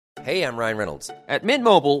Hey, I'm Ryan Reynolds. At Mint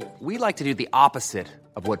Mobile, we like to do the opposite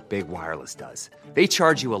of what Big Wireless does. They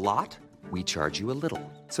charge you a lot, we charge you a little.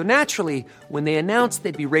 So naturally, when they announced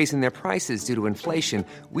they'd be raising their prices due to inflation,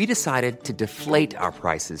 we decided to deflate our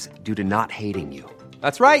prices due to not hating you.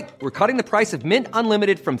 That's right. We're cutting the price of Mint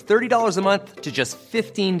Unlimited from $30 a month to just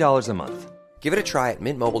 $15 a month. Give it a try at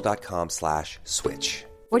mintmobile.com/switch.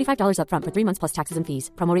 $45 up front for 3 months plus taxes and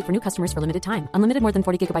fees. Promo rate for new customers for limited time. Unlimited more than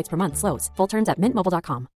 40 gigabytes per month. Slows full terms at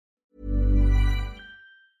mintmobile.com.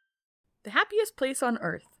 The happiest place on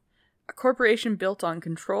earth. A corporation built on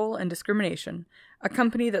control and discrimination. A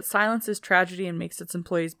company that silences tragedy and makes its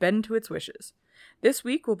employees bend to its wishes. This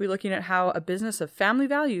week, we'll be looking at how a business of family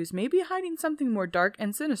values may be hiding something more dark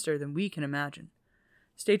and sinister than we can imagine.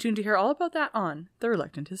 Stay tuned to hear all about that on The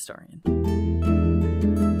Reluctant Historian.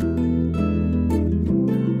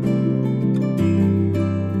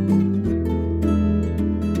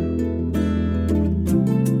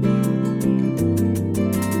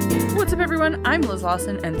 What's up, everyone? I'm Liz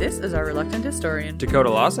Lawson, and this is Our Reluctant Historian. Dakota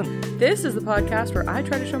Lawson. This is the podcast where I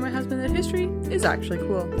try to show my husband that history is actually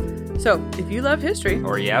cool. So, if you love history,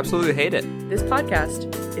 Or you absolutely hate it. this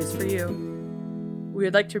podcast is for you. We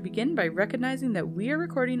would like to begin by recognizing that we are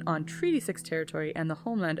recording on Treaty 6 territory and the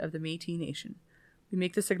homeland of the Métis Nation. We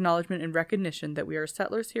make this acknowledgement in recognition that we are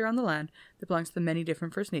settlers here on the land that belongs to the many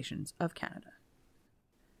different First Nations of Canada.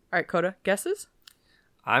 Alright, Coda, guesses?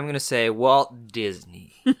 I'm going to say Walt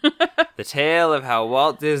Disney. The tale of how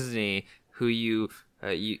Walt Disney, who you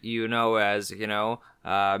know as,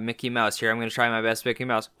 Mickey Mouse. Here, I'm going to try my best Mickey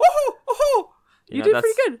Mouse. Woohoo! Woohoo! You did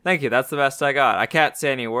pretty good. Thank you. That's the best I got. I can't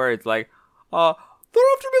say any words like, there have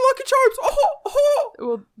to be Lucky Charms. Oh!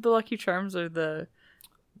 Well, the Lucky Charms are the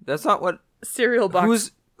That's not what... cereal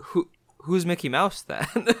box. Who's Mickey Mouse then?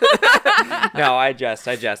 No, I jest.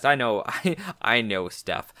 I know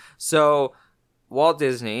stuff. So, Walt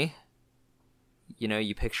Disney,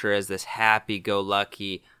 you picture as this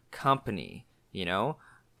happy-go-lucky company,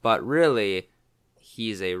 but really,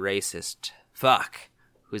 he's a racist fuck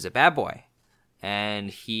who's a bad boy, and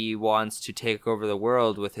he wants to take over the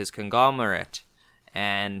world with his conglomerate,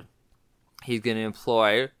 and he's going to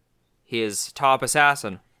employ his top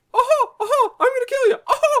assassin. I'm going to kill you.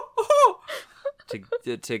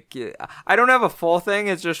 I don't have a full thing.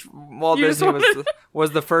 It's just Walt Disney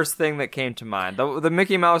was the first thing that came to mind. The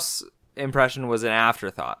Mickey Mouse impression was an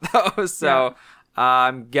afterthought, though. So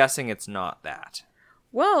I'm guessing it's not that.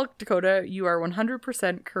 Well, Dakota, you are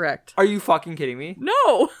 100% correct. Are you fucking kidding me? No,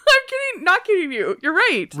 I'm kidding. Not kidding you. You're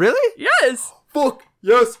right. Really? Yes. Fuck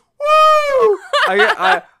yes. Woo!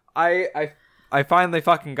 I finally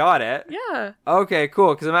fucking got it. Yeah. Okay,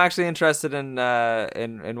 cool. Because I'm actually interested in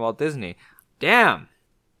Walt Disney. Damn.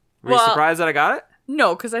 Were you surprised that I got it?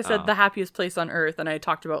 No, because I said the happiest place on earth, and I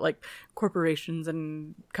talked about corporations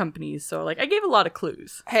and companies. So I gave a lot of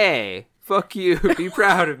clues. Hey, fuck you. Be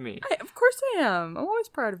proud of me. Of course I am. I'm always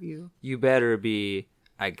proud of you. You better be.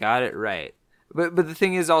 I got it right. But the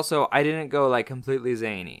thing is also, I didn't go completely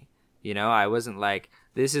zany. I wasn't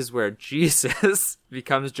this is where Jesus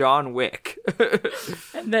becomes John Wick.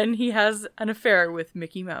 And then he has an affair with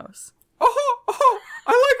Mickey Mouse.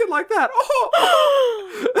 I like it like that.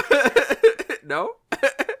 No?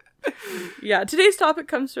 Yeah, today's topic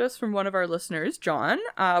comes to us from one of our listeners, John.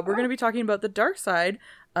 We're going to be talking about the dark side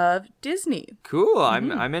of Disney. Cool.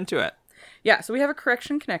 I'm into it. Yeah, so we have a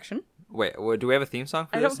correction connection. Wait, do we have a theme song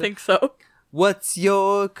for I this? don't think so. What's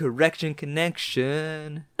your correction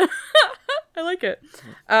connection? I like it.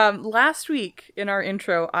 Last week in our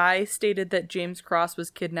intro, I stated that James Cross was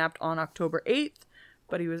kidnapped on October 8th,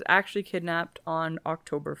 but he was actually kidnapped on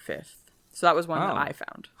October 5th. So that was one that I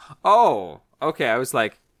found. Oh, okay. I was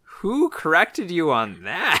like, who corrected you on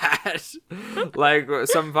that?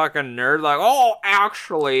 Some fucking nerd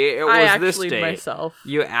actually, it was this date. Myself.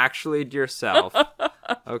 You actually'd yourself.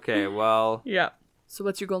 Okay, well. Yeah. So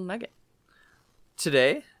what's your golden nugget?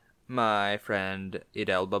 Today, my friend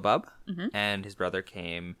Idel Babab and his brother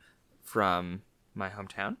came from my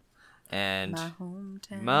hometown. And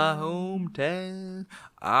my hometown.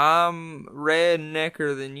 I'm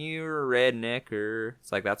rednecker than you're a rednecker.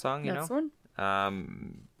 It's like that song, That's know?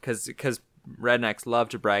 One. Because rednecks love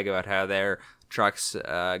to brag about how their trucks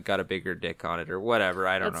got a bigger dick on it or whatever.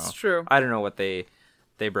 I don't know. That's true. I don't know what they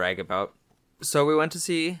brag about. So we went to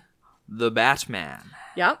see The Batman.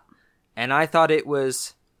 Yep. And I thought it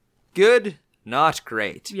was good, not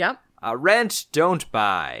great. Yep. Rent, don't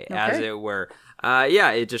buy, as Okay. it were.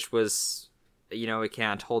 It just was, it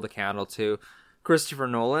can't hold a candle to Christopher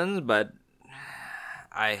Nolan, but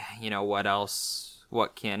what else?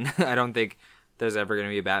 What can? I don't think there's ever going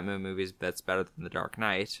to be a Batman movie that's better than The Dark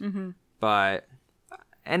Knight. Mm-hmm. But,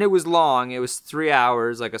 And it was long. It was 3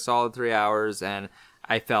 hours, like a solid 3 hours, and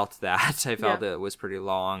I felt that. I felt it was pretty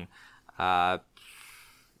long.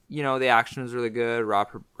 You know, the action was really good.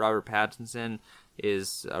 Robert Pattinson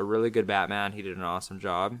is a really good Batman. He did an awesome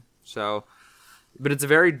job. So, but it's a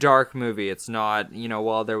very dark movie. It's not, you know,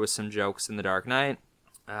 while there was some jokes in the Dark Knight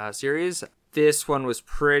series, this one was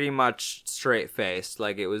pretty much straight-faced.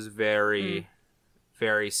 Like, it was very,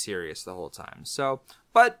 very serious the whole time. So,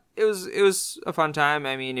 but it was a fun time.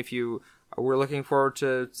 I mean, if you were looking forward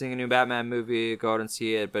to seeing a new Batman movie, go out and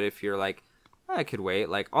see it. But if you're like, I could wait.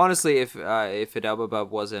 Like, honestly, if Adelbabub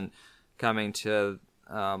wasn't coming to,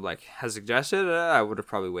 like, has suggested, I would have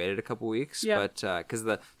probably waited a couple weeks. Yeah. But, because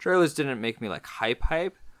the trailers didn't make me, like,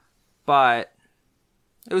 hype. But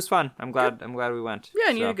it was fun. I'm glad we went. Yeah,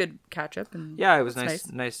 and you had a good catch up. And yeah, it was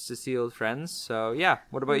nice to see old friends. So yeah,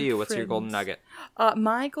 what about you? What's your golden nugget?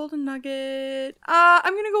 My golden nugget.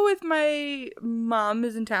 I'm gonna go with my mom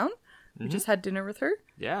is in town. We just had dinner with her.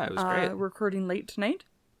 Yeah, it was great. We're recording late tonight.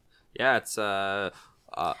 Yeah, it's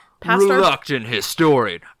reluctant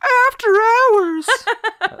historian after hours.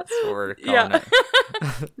 That's what we're calling it.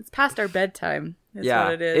 It's past our bedtime. That's yeah,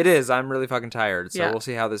 what it is. It is. I'm really fucking tired, so we'll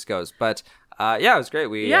see how this goes. But yeah, it was great.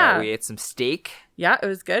 We ate some steak. Yeah, it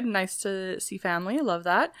was good. Nice to see family. I love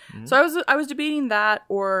that. So I was debating that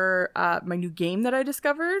or my new game that I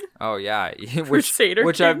discovered. Oh yeah, Crusader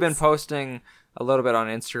which Kings. I've been posting a little bit on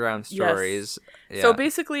Instagram stories. Yes. Yeah. So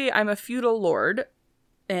basically, I'm a feudal lord,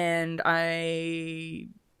 and I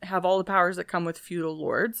have all the powers that come with feudal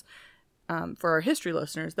lords. For our history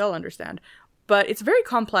listeners, they'll understand. But it's very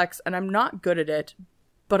complex, and I'm not good at it,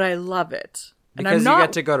 but I love it. Because you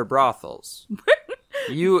get to go to brothels.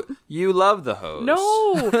 You love the hoes.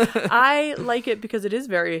 No, I like it because it is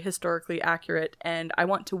very historically accurate, and I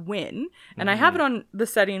want to win. And I have it on the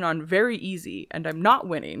setting on very easy, and I'm not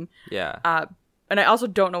winning. Yeah. And I also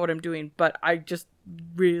don't know what I'm doing, but I just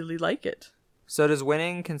really like it. So does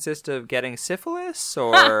winning consist of getting syphilis,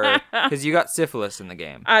 or because you got syphilis in the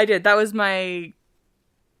game? I did. That was my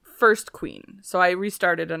first queen, so I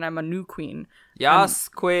restarted, and I'm a new queen. Yes,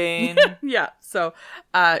 queen. Yeah. So,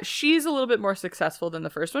 she's a little bit more successful than the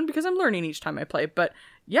first one because I'm learning each time I play. But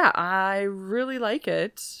yeah, I really like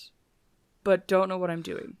it, but don't know what I'm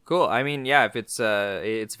doing. Cool. I mean, yeah, if it's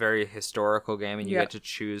a very historical game, and you get to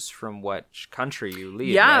choose from which country you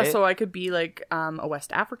lead. Yeah, right? so I could be like a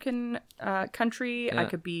West African country. Yeah. I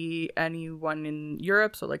could be anyone in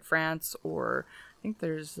Europe, so like France, or I think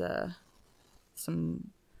there's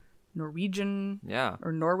some Norwegian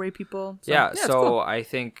or Norway people. So, so cool. I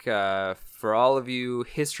think for all of you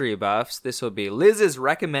history buffs, this will be Liz's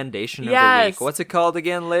recommendation of the week. What's it called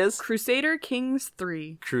again, Liz? Crusader Kings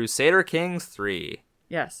 3. Crusader Kings 3.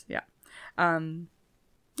 Yes, yeah. And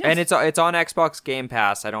it's on Xbox Game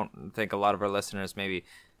Pass. I don't think a lot of our listeners maybe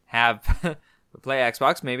have play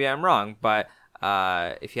Xbox. Maybe I'm wrong, but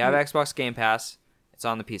if you have Xbox Game Pass, it's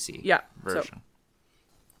on the PC version.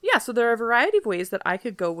 So there are a variety of ways that I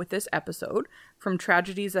could go with this episode, from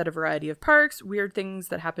tragedies at a variety of parks, weird things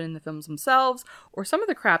that happen in the films themselves, or some of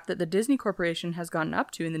the crap that the Disney Corporation has gotten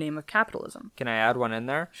up to in the name of capitalism. Can I add one in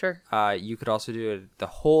there? Sure. You could also do the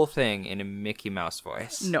whole thing in a Mickey Mouse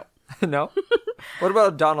voice. No. No? What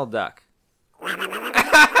about Donald Duck?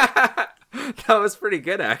 That was pretty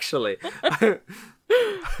good, actually.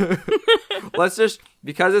 Let's just,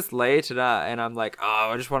 because it's late and I'm like,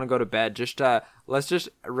 I just want to go to bed. Let's just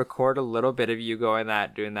record a little bit of you doing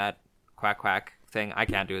that quack quack thing. I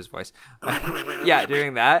can't do his voice. Yeah,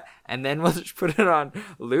 doing that, and then we'll just put it on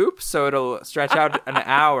loop so it'll stretch out an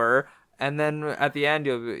hour, and then at the end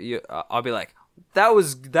I'll be like, that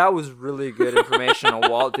was really good information on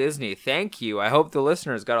Walt Disney. Thank you. I hope the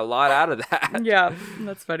listeners got a lot out of that. Yeah,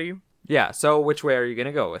 that's funny. Yeah. So which way are you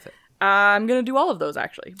gonna go with it? I'm going to do all of those,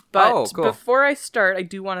 actually. But cool. Before I start, I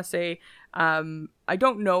do want to say I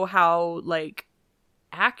don't know how, like,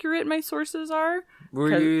 accurate my sources are. Were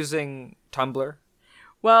you using Tumblr?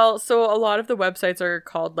 Well, so a lot of the websites are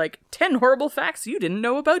called, like, 10 horrible facts you didn't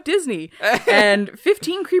know about Disney and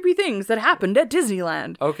 15 creepy things that happened at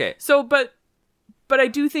Disneyland. Okay. So, but I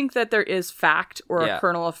do think that there is fact or a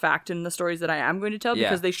kernel of fact in the stories that I am going to tell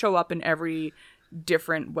because they show up in every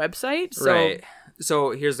different website. So, right.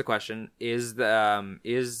 So here's the question: is there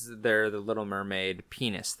the Little Mermaid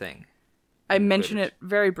penis thing? I mention it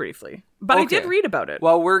very briefly, but I did read about it.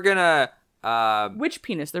 Well, we're gonna. Which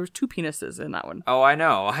penis? There was 2 penises in that one. Oh, I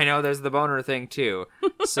know. There's the boner thing too.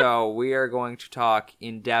 So we are going to talk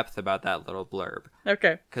in depth about that little blurb.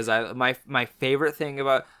 Okay. Because my favorite thing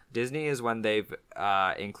about Disney is when they've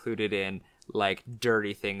included in like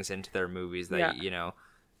dirty things into their movies that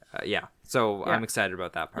yeah. So I'm excited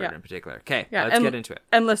about that part in particular. Okay, let's get into it.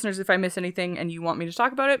 And listeners, if I miss anything and you want me to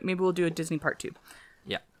talk about it, maybe we'll do a Disney part 2.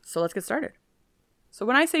 Yeah. So let's get started. So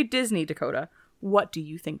when I say Disney, Dakota, what do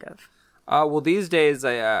you think of? Well, these days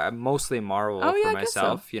I'm mostly Marvel for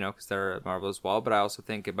myself, so. because they're Marvel as well. But I also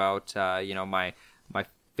think about, my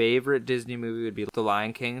favorite Disney movie would be The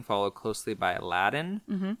Lion King, followed closely by Aladdin.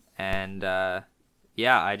 Mm-hmm. And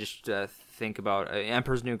I just think about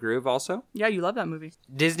Emperor's New Groove also. Yeah, you love that movie.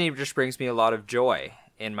 Disney just brings me a lot of joy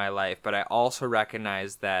in my life, but I also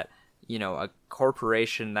recognize that, a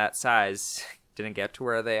corporation that size didn't get to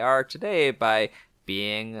where they are today by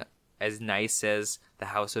being as nice as the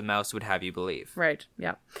House of Mouse would have you believe. Right,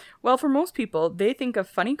 yeah. Well, for most people, they think of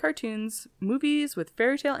funny cartoons, movies with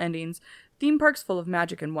fairy tale endings, theme parks full of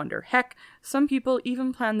magic and wonder. Heck, some people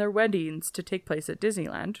even plan their weddings to take place at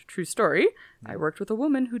Disneyland. True story. I worked with a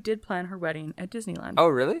woman who did plan her wedding at Disneyland. Oh,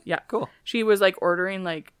 really? Yeah. Cool. She was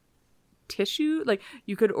ordering tissue.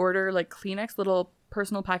 You could order Kleenex, little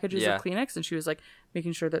personal packages of Kleenex, and she was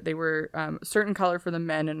making sure that they were a certain color for the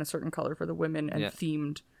men and a certain color for the women and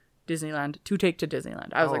themed Disneyland to take to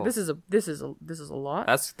Disneyland. I was like, this is a lot.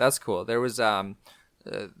 That's cool. There was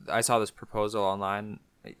I saw this proposal online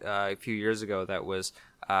a few years ago that was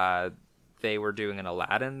they were doing an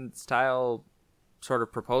Aladdin style sort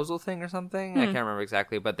of proposal thing or something. I can't remember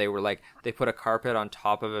exactly, but they were they put a carpet on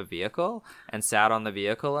top of a vehicle and sat on the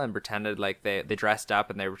vehicle and pretended they dressed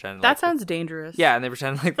up and they pretended that sounds dangerous. Yeah, and they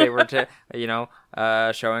pretended they were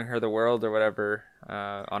showing her the world or whatever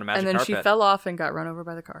on a magic carpet. And then she fell off and got run over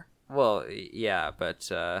by the car. Well, yeah,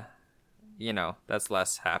 but that's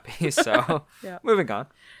less happy. So moving on.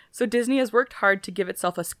 So Disney has worked hard to give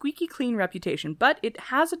itself a squeaky clean reputation, but it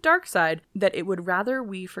has a dark side that it would rather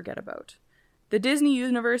we forget about. The Disney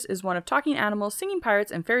universe is one of talking animals, singing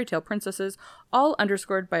pirates, and fairy tale princesses, all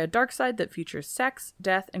underscored by a dark side that features sex,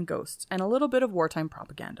 death, and ghosts, and a little bit of wartime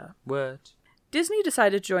propaganda. What? Disney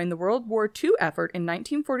decided to join the World War II effort in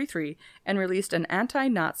 1943 and released an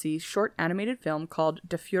anti-Nazi short animated film called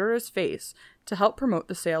Der Führer's Face to help promote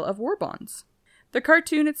the sale of war bonds. The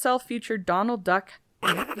cartoon itself featured Donald Duck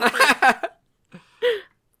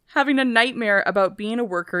having a nightmare about being a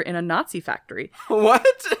worker in a Nazi factory.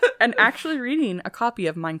 What? And actually reading a copy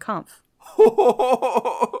of Mein Kampf.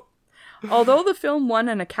 Although the film won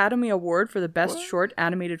an Academy Award for the Best Short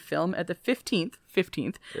Animated Film at the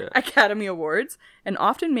 15th Academy Awards, and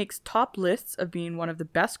often makes top lists of being one of the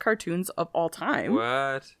best cartoons of all time,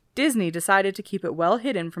 what? Disney decided to keep it well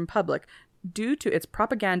hidden from public due to its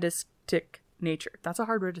propagandistic nature. That's a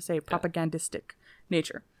hard word to say, propagandistic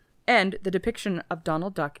nature. And the depiction of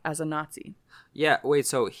Donald Duck as a Nazi. Yeah, wait,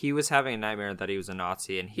 so he was having a nightmare that he was a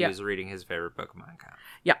Nazi and he was reading his favorite book, Mein Kampf.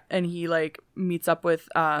 Yeah, and he meets up with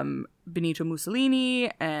Benito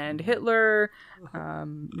Mussolini and Hitler.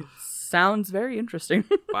 It sounds very interesting.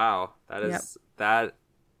 Wow, that is that.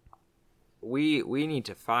 We need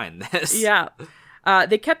to find this. Yeah.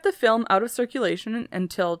 They kept the film out of circulation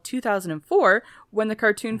until 2004, when the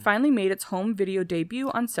cartoon finally made its home video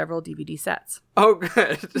debut on several DVD sets. Oh,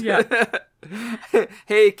 good. Yeah.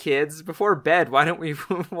 Hey, kids, before bed, why don't we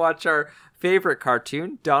watch our favorite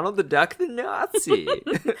cartoon, Donald the Duck the Nazi?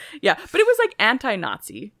 Yeah, but it was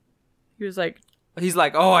anti-Nazi. He was He's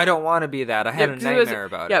oh, I don't want to be that. I had a nightmare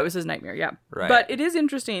about it. Yeah, it was his nightmare, yeah. Right. But it is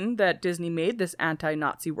interesting that Disney made this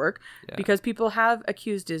anti-Nazi work because people have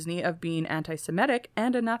accused Disney of being anti-Semitic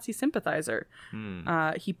and a Nazi sympathizer.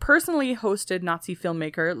 He personally hosted Nazi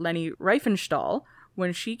filmmaker Leni Riefenstahl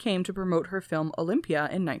when she came to promote her film Olympia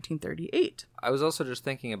in 1938. I was also just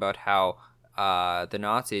thinking about how the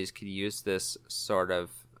Nazis could use this sort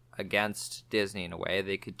of against Disney in a way.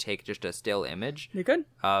 They could take just a still image. They could.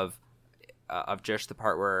 Of just the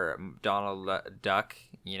part where Donald Duck,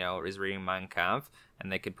 is reading Mein Kampf,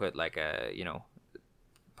 and they could put a,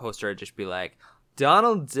 poster, just be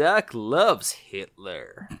Donald Duck loves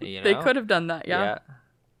Hitler. They could have done that, yeah.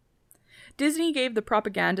 Disney gave the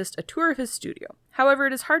propagandist a tour of his studio. However,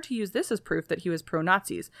 it is hard to use this as proof that he was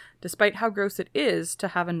pro-Nazis, despite how gross it is to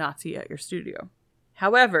have a Nazi at your studio.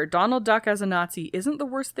 However, Donald Duck as a Nazi isn't the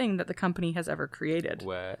worst thing that the company has ever created.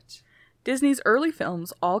 What? Disney's early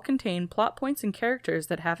films all contain plot points and characters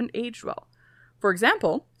that haven't aged well. For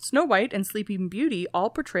example, Snow White and Sleeping Beauty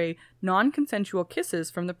all portray non-consensual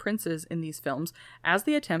kisses from the princes in these films as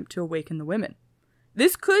they attempt to awaken the women.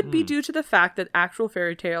 This could be due to the fact that actual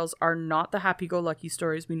fairy tales are not the happy-go-lucky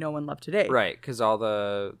stories we know and love today. Right, because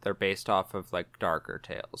they're based off of darker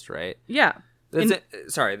tales, right? Yeah.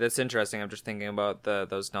 Sorry, that's interesting. I'm just thinking about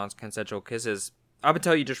those non-consensual kisses. up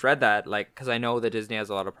until you just read that, like, because I know that Disney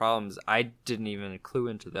has a lot of problems, I didn't even clue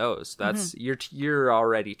into those. That's you're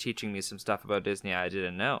already teaching me some stuff about Disney I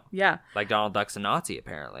didn't know. Yeah. Like Donald Duck's a Nazi,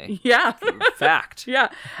 apparently. Yeah. Fact. Yeah.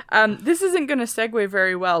 This isn't going to segue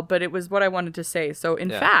very well, but it was what I wanted to say. So,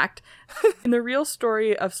 in fact, in the real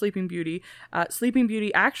story of Sleeping Beauty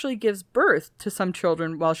actually gives birth to some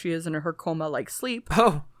children while she is in her coma-like sleep.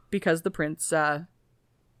 Oh. Because the prince has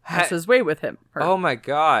his way with him. Her. Oh my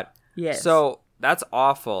god. Yes. So, that's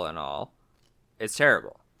awful and all. It's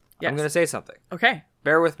terrible. Yes. I'm going to say something. Okay.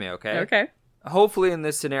 Bear with me, okay? Okay. Hopefully in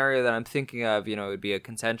this scenario that I'm thinking of, it would be a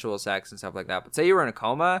consensual sex and stuff like that. But say you were in a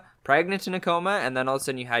coma, pregnant in a coma, and then all of a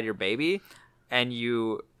sudden you had your baby and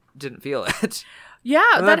you didn't feel it. Yeah.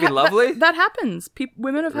 Wouldn't that be lovely? That happens.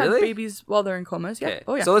 Women have Really? had babies while they're in comas. Yeah. Okay.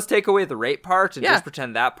 Oh, yeah. So let's take away the rape part and just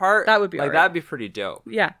pretend that part. That would be like alright. that'd be pretty dope.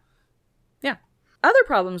 Yeah. Yeah. Other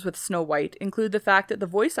problems with Snow White include the fact that the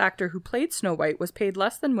voice actor who played Snow White was paid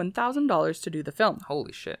less than $1,000 to do the film.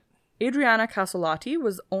 Holy shit. Adriana Caselotti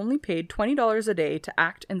was only paid $20 a day to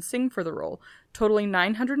act and sing for the role, totaling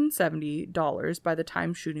 $970 by the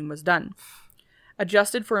time shooting was done.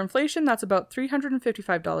 Adjusted for inflation, that's about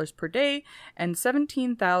 $355 per day and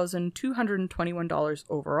 $17,221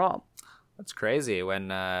 overall. That's crazy. When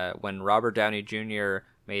Robert Downey Jr.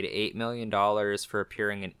 made $8 million for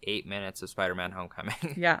appearing in 8 minutes of Spider-Man: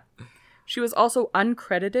 Homecoming. Yeah. She was also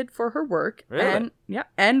uncredited for her work. Really?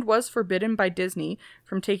 And was forbidden by Disney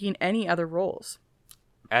from taking any other roles.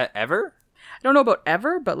 Ever? I don't know about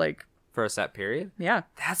ever, but like... For a set period? Yeah.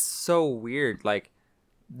 That's so weird. Like,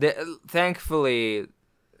 thankfully,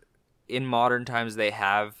 in modern times, they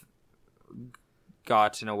have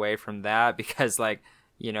gotten away from that because, like,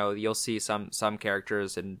 you'll see some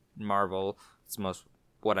characters in Marvel. It's most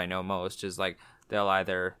what I know most is like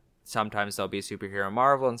sometimes they'll be a superhero in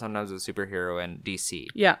Marvel and sometimes a superhero in DC.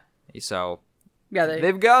 Yeah. So yeah,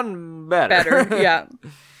 they've gotten better. Yeah.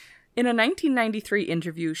 In a 1993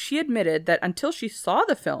 interview, she admitted that until she saw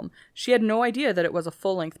the film, she had no idea that it was a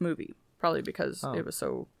full-length movie. Probably because it was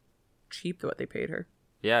so cheap what they paid her.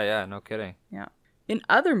 Yeah, no kidding. Yeah. In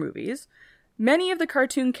other movies, many of the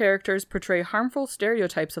cartoon characters portray harmful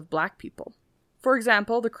stereotypes of black people. For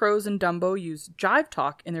example, the crows in Dumbo use jive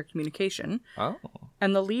talk in their communication. Oh.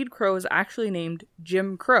 And the lead crow is actually named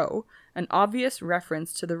Jim Crow, an obvious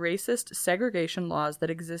reference to the racist segregation laws that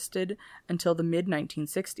existed until the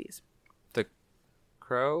mid-1960s. The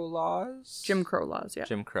Crow laws? Jim Crow laws, yeah.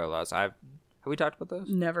 Jim Crow laws. Have we talked about those?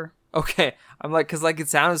 Never. Okay. I'm like, because like it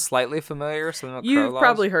sounds slightly familiar. Something about You've Crow laws.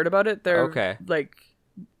 probably heard about it. They're okay. Like,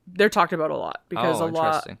 they're talked about a lot because a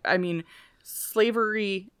lot. Interesting. I mean,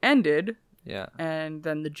 slavery ended. Yeah. And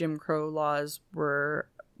then the Jim Crow laws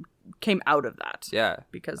came out of that. Yeah.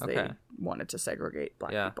 Because they wanted to segregate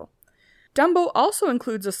black people. Dumbo also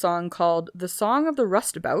includes a song called The Song of the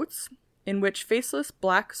Rustabouts, in which faceless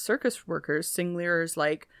black circus workers sing lyrics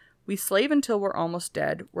like, "We slave until we're almost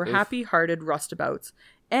dead, we're happy-hearted rustabouts,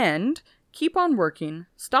 and keep on working,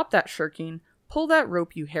 stop that shirking, pull that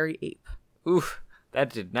rope, you hairy ape." Oof, that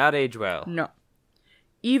did not age well. No.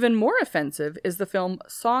 Even more offensive is the film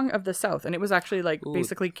Song of the South, and it was actually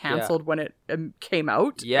basically canceled when it came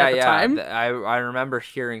out at the time. I remember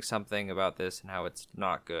hearing something about this and how it's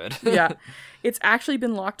not good. Yeah. It's actually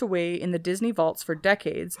been locked away in the Disney vaults for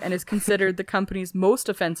decades and is considered the company's most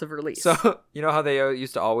offensive release. So, you know how they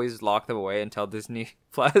used to always lock them away until Disney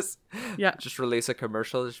Plus? Yeah. Just release a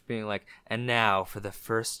commercial just being like, and now for the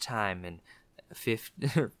first time in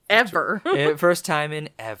ever. First time in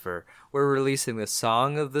ever, we're releasing the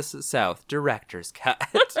Song of the South Director's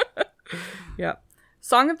Cut. Yeah.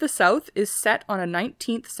 Song of the South is set on a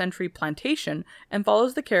 19th century plantation and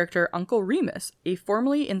follows the character Uncle Remus, a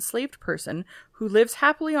formerly enslaved person who lives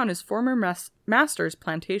happily on his former master's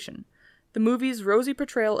plantation. The movie's rosy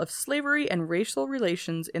portrayal of slavery and racial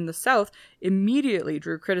relations in the South immediately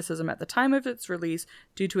drew criticism at the time of its release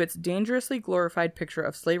due to its dangerously glorified picture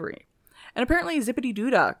of slavery. And apparently Zippity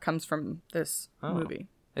Doo-Dah comes from this movie.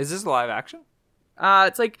 Is this live action?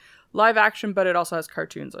 It's like live action, but it also has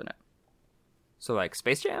cartoons in it. So like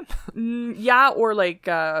Space Jam? Yeah, or like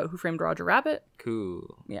Who Framed Roger Rabbit.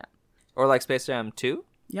 Cool. Yeah. Or like Space Jam 2?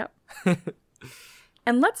 Yep.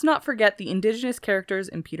 And let's not forget the indigenous characters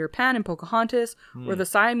in Peter Pan and Pocahontas, or the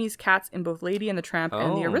Siamese cats in both Lady and the Tramp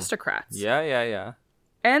and the Aristocrats. Yeah.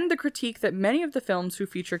 And the critique that many of the films who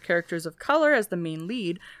feature characters of color as the main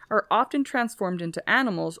lead are often transformed into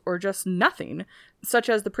animals or just nothing, such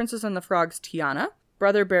as The Princess and the Frog's Tiana,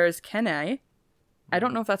 Brother Bear's Kenai, I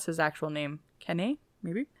don't know if that's his actual name, Kenai,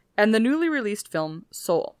 maybe, and the newly released film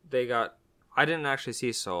Soul. I didn't actually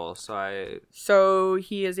see Soul, so So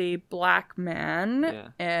he is a black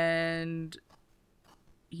man, and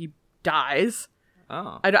he dies.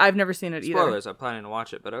 Oh. I've never seen it either. Spoilers, I'm planning to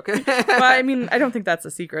watch it, but okay. Well, I mean, I don't think that's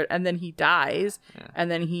a secret. And then he dies, Yeah. and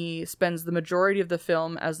then he spends the majority of the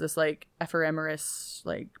film as this, like, ephemeris,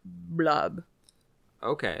 like, blub.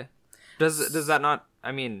 Okay. Does that not,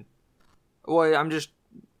 I mean, well, I'm just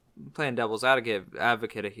playing devil's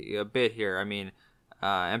advocate a bit here. I mean,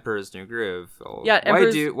 Emperor's New Groove. Yeah,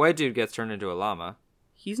 White dude gets turned into a llama.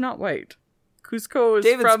 He's not white. Cusco is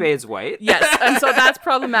David from... Spade's white. Yes, and so that's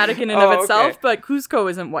problematic in and Oh, of itself, okay. but Cusco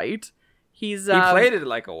isn't white. He's He played it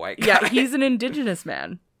like a white guy. Yeah, he's an indigenous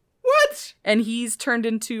man. What? And he's turned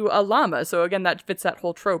into a llama. So again, that fits that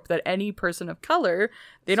whole trope that any person of color,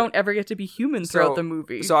 they don't ever get to be human throughout the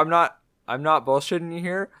movie. So I'm not bullshitting you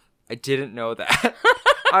here. I didn't know that.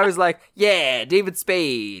 I was like, yeah, David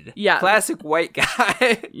Spade. Yeah. Classic white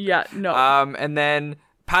guy. Yeah, no. And then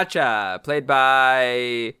Pacha, played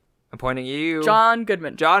by, I'm pointing at you. John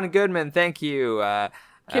Goodman. John Goodman, thank you. Okay,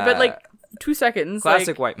 but like 2 seconds.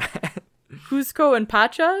 Classic like, white man. Cusco and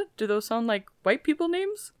Pacha, do those sound like white people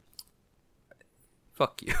names?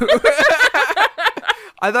 Fuck you.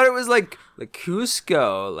 I thought it was like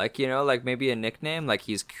Cusco, like, you know, like maybe a nickname, like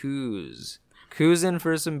he's Coozing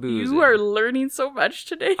for some booze. You are learning so much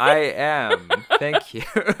today. I am. Thank you.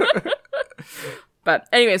 But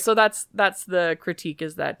anyway, so that's the critique,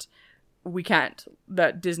 is that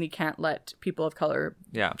Disney can't let people of color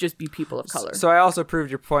just be people of color. So I also proved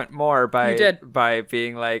your point more You did. by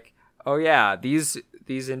being like, oh yeah, these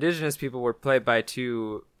indigenous people were played by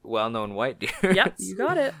two well-known white dudes. Yep, you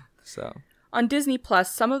got it. So On Disney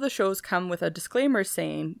Plus, some of the shows come with a disclaimer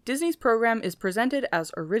saying, Disney's program is presented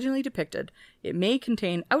as originally depicted. It may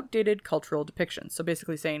contain outdated cultural depictions. So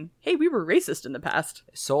basically saying, hey, we were racist in the past.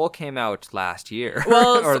 Soul came out last year.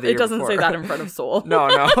 Well, or the year it doesn't say before. that in front of Soul. No.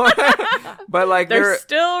 But like They're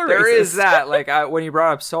still racist. There is that. Like when you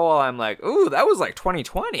brought up Soul, I'm like, ooh, that was like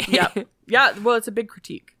 2020. Yeah, well, it's a big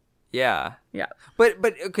critique. Yeah. Yeah. But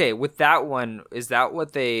okay, with that one, is that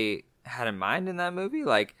what they had in mind in that movie?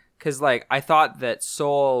 Like, because like I thought that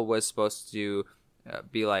Soul was supposed to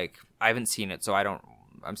be like, I haven't seen it, so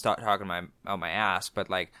I'm talking out my ass, but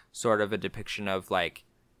like sort of a depiction of like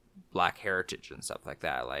Black heritage and stuff like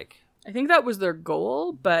that. Like, I think that was their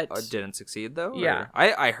goal, but didn't succeed though. Yeah.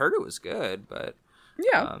 Or, I heard it was good, but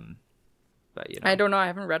yeah. But you know, I don't know. I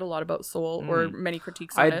haven't read a lot about Soul or many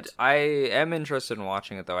critiques on it. I am interested in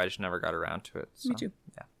watching it though. I just never got around to it. So. Me too.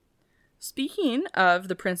 Yeah. Speaking of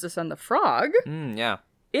The Princess and the Frog, Yeah.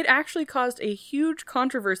 it actually caused a huge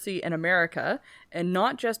controversy in America, and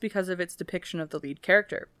not just because of its depiction of the lead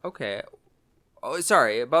character. Okay. Oh,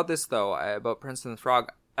 sorry about this though. About Prince and the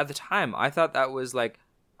Frog. At the time, I thought that was like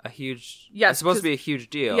a huge. Yes, it's supposed to 'cause- be a huge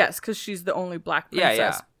deal. Yes, because she's the only black Yeah,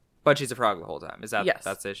 princess. yeah. But she's a frog the whole time. Is that Yes.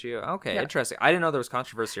 that's the issue? Okay, Yeah. interesting. I didn't know there was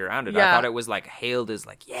controversy around it. I Yeah. thought it was like hailed as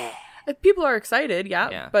like, yeah. People are excited,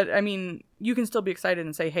 yeah. Yeah. But, I mean, you can still be excited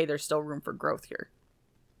and say, hey, there's still room for growth here.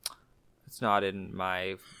 It's not in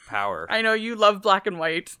my power. I know you love black and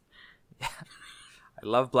white. I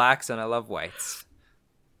love blacks and I love whites.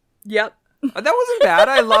 Yep. That wasn't bad.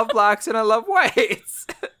 I love blacks and I love whites.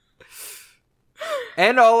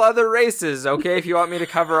 And all other races, okay, if you want me to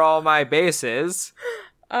cover all my bases.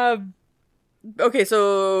 Okay,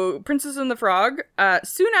 so Princess and the Frog.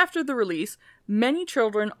 Soon after the release, many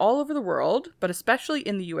children all over the world, but especially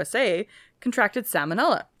in the USA, contracted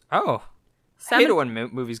salmonella. Oh. I hate it when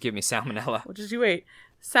movies give me salmonella. Well, just you wait.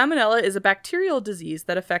 Salmonella is a bacterial disease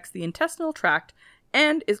that affects the intestinal tract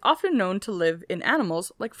and is often known to live in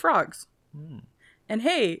animals like frogs. And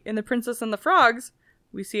hey, in The Princess and the Frogs,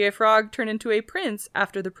 we see a frog turn into a prince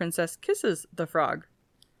after the princess kisses the frog.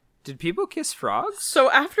 Did people kiss frogs?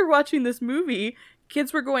 So after watching this movie,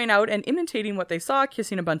 kids were going out and imitating what they saw,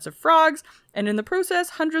 kissing a bunch of frogs, and in the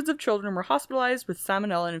process, hundreds of children were hospitalized with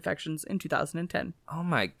salmonella infections in 2010. Oh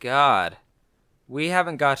my god. We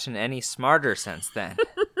haven't gotten any smarter since then.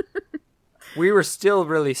 We were still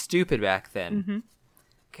really stupid back then. Mm-hmm.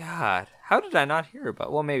 God, how did I not hear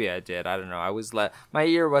about? Well, maybe I did. I don't know. I was my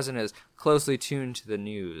ear wasn't as closely tuned to the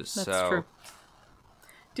news. That's so. true.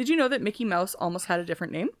 Did you know that Mickey Mouse almost had a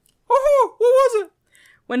different name? Oh, what was it?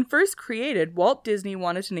 When first created, Walt Disney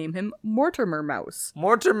wanted to name him Mortimer Mouse.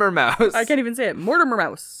 Mortimer Mouse. I can't even say it. Mortimer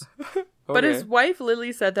Mouse. But Okay. his wife,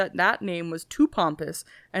 Lily, said that that name was too pompous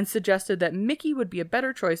and suggested that Mickey would be a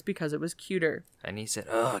better choice because it was cuter. And he said,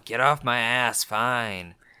 "Oh, get off my ass,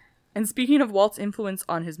 fine." And speaking of Walt's influence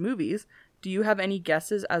on his movies, do you have any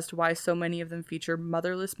guesses as to why so many of them feature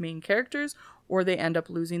motherless main characters, or they end up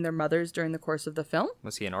losing their mothers during the course of the film?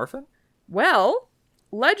 Was he an orphan? Well,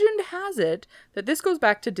 legend has it that this goes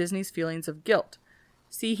back to Disney's feelings of guilt.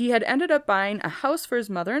 See, he had ended up buying a house for his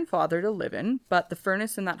mother and father to live in, but the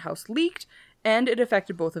furnace in that house leaked, and it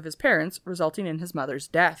affected both of his parents, resulting in his mother's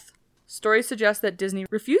death. Stories suggest that Disney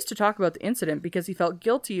refused to talk about the incident because he felt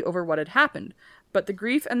guilty over what had happened, but the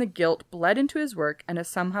grief and the guilt bled into his work and has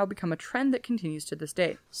somehow become a trend that continues to this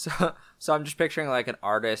day. So I'm just picturing like an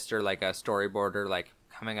artist or like a storyboarder like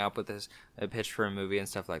coming up with a pitch for a movie and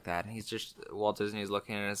stuff like that, and Walt Disney's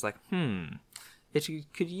looking at it and it's like,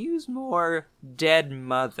 it could use more dead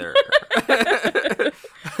mother.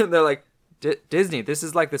 And they're like, Disney, this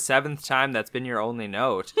is like the 7th time that's been your only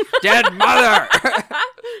note. Dead mother!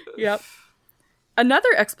 Yep. Another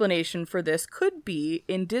explanation for this could be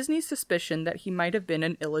in Disney's suspicion that he might have been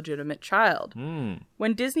an illegitimate child.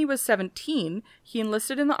 When Disney was 17, he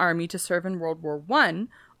enlisted in the army to serve in World War I,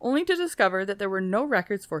 only to discover that there were no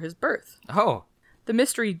records for his birth. Oh. The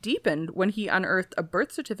mystery deepened when he unearthed a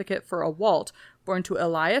birth certificate for a Walt born to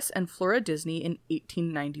Elias and Flora Disney in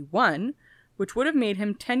 1891, which would have made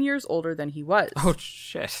him 10 years older than he was. Oh,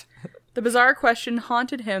 shit. The bizarre question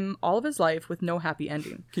haunted him all of his life with no happy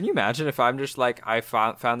ending. Can you imagine if I'm just like, I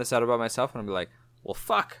found this out about myself and I'd be like, well,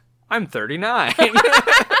 fuck, I'm 39.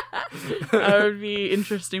 That would be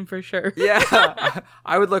interesting for sure. Yeah.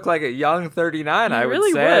 I would look like a young 39, I would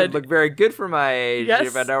really say. would. I'd look very good for my age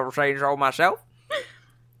if I Yes. don't change all myself.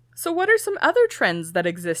 So what are some other trends that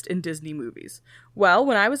exist in Disney movies? Well,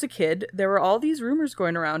 when I was a kid, there were all these rumors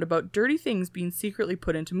going around about dirty things being secretly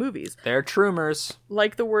put into movies, They're troomers.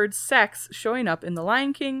 like the word sex showing up in The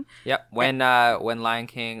Lion King. Yep. When Lion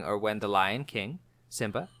King, or when the Lion King,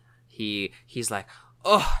 Simba, he's like,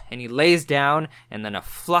 oh, and he lays down, and then a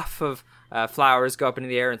fluff of flowers go up into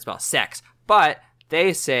the air and smell sex. But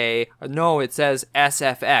they say, no, it says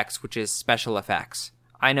SFX, which is special effects.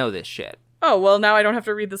 I know this shit. Oh, well, now I don't have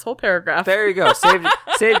to read this whole paragraph. There you go.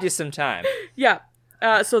 Saved you some time. Yeah.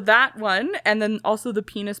 So that one, and then also the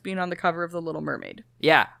penis being on the cover of The Little Mermaid.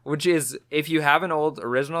 Yeah, which is, if you have an old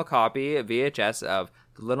original copy, a VHS of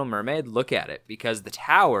The Little Mermaid, look at it, because the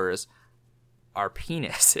towers are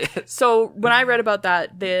penises. So when I read about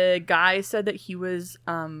that, the guy said that he was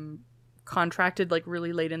contracted like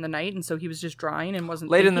really late in the night, and so he was just drawing and wasn't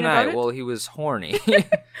Late in the thinking about night, it. well, he was horny.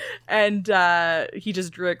 And he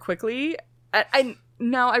just drew it quickly.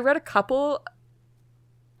 Now I read a couple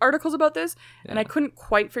articles about this, and I couldn't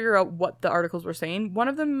quite figure out what the articles were saying. One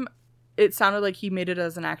of them, it sounded like he made it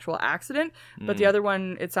as an actual accident, but the other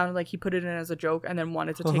one, it sounded like he put it in as a joke and then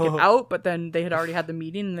wanted to take it out, but then they had already had the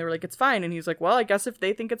meeting and they were like, it's fine. And he's like, well, I guess if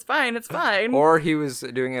they think it's fine, it's fine. Or he was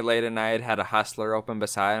doing it late at night, had a Hustler open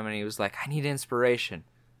beside him, and he was like, I need inspiration.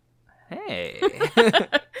 Hey.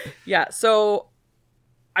 Yeah, so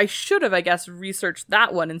I should have, I guess, researched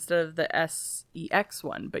that one instead of the SEX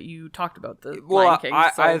one, but you talked about the Lion King.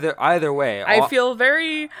 So either way. I feel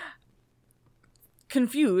very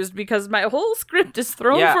confused because my whole script is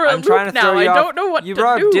thrown for a I'm trying loop to now. throw I you off. don't know what you to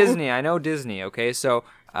brought do. up Disney. I know Disney, okay? So,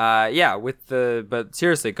 yeah, but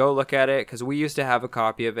seriously, go look at it, because we used to have a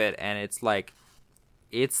copy of it, and it's like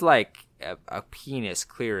a penis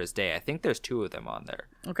clear as day. I think there's 2 of them on there.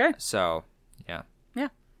 Okay. So, yeah. Yeah.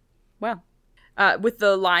 Well, with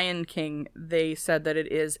the Lion King, they said that it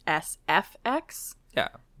is SFX, Yeah.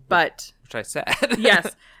 but Which I said.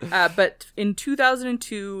 yes, but in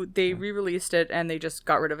 2002 they re-released it and they just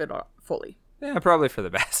got rid of it fully. Yeah, probably for the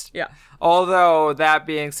best. Yeah, Although, that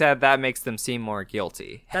being said, that makes them seem more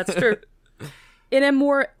guilty. that's true. In a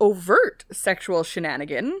more overt sexual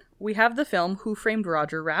shenanigan, we have the film Who Framed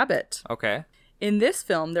Roger Rabbit. Okay. In this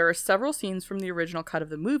film, there are several scenes from the original cut of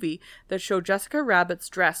the movie that show Jessica Rabbit's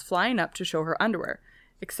dress flying up to show her underwear,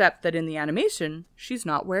 except that in the animation, she's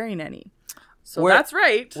not wearing any. So that's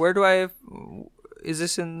right. Is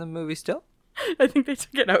this in the movie still? I think they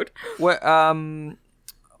took it out.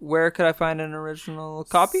 Where could I find an original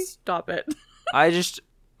copy? Stop it.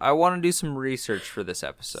 I want to do some research for this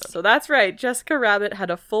episode. So that's right. Jessica Rabbit had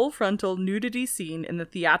a full frontal nudity scene in the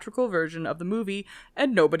theatrical version of the movie,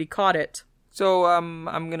 and nobody caught it. So I'm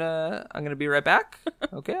gonna be right back.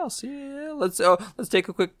 Okay, I'll see you. Let's take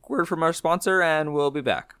a quick word from our sponsor, and we'll be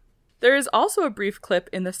back. There is also a brief clip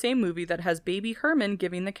in the same movie that has Baby Herman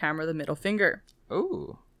giving the camera the middle finger.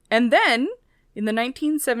 Ooh. And then, in the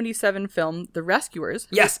 1977 film The Rescuers...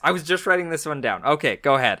 Yes, I was just writing this one down. Okay,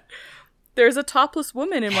 go ahead. There's a topless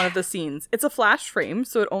woman in one of the scenes. It's a flash frame,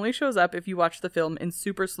 so it only shows up if you watch the film in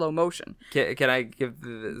super slow motion. Can I give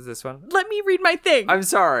this one? Let me read my thing. I'm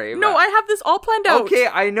sorry. No, I have this all planned out. Okay,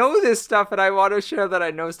 I know this stuff, and I want to share that I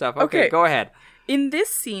know stuff. Okay, Okay. go ahead. In this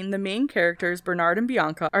scene, the main characters, Bernard and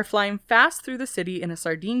Bianca, are flying fast through the city in a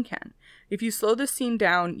sardine can. If you slow this scene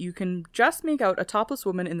down, you can just make out a topless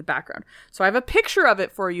woman in the background. So I have a picture of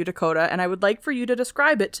it for you, Dakota, and I would like for you to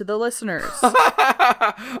describe it to the listeners.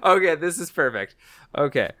 Okay, this is perfect.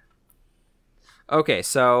 Okay,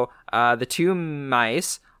 so the two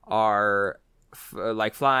mice are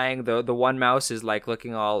like flying. The one mouse is like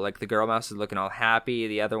looking all, like the girl mouse is looking all happy.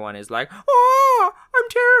 The other one is like, oh, I'm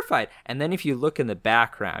terrified. And then if you look in the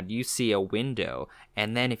background, you see a window.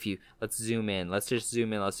 And then if you, let's zoom in. Let's just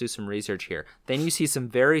zoom in. Let's do some research here. Then you see some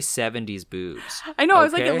very 70s boobs. I know. Okay? I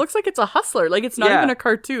was like, it looks like it's a Hustler. Like it's not even a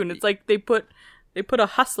cartoon. It's like they put a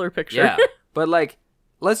Hustler picture. Yeah, but like,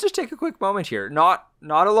 let's just take a quick moment here. Not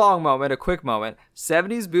a long moment, a quick moment.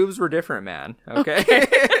 70s boobs were different, man. Okay.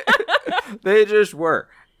 They just were.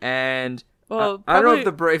 And well, I don't know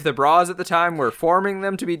if the bras at the time were forming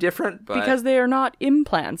them to be different, but because they are not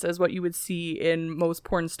implants as what you would see in most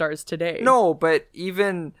porn stars today. No, but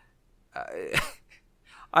even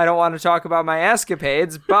I don't want to talk about my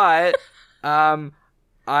escapades, but I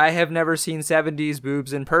have never seen 70s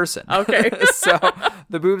boobs in person. Okay. So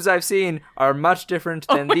the boobs I've seen are much different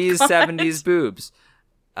than these 70s boobs.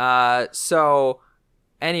 So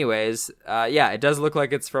anyways, yeah, it does look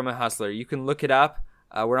like it's from a Hustler. You can look it up.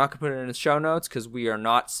 We're not going to put it in the show notes because we are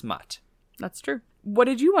not smut. That's true. What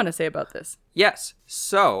did you want to say about this? Yes.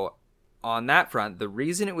 So on that front, the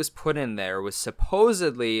reason it was put in there was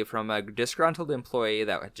supposedly from a disgruntled employee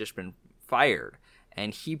that had just been fired.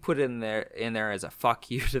 And he put it in there as a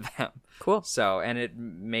fuck you to them. Cool. So, and it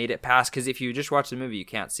made it pass because if you just watch the movie, you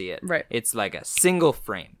can't see it. Right. It's like a single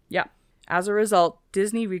frame. Yeah. As a result,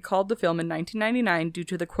 Disney recalled the film in 1999 due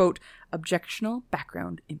to the, quote, objectionable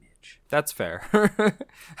background image. That's fair.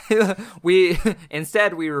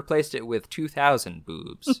 Instead we replaced it with 2000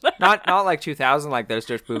 boobs. Not like 2000, like there's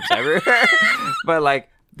just boobs everywhere, but like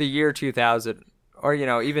the year 2000, or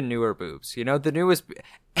even newer boobs. The newest.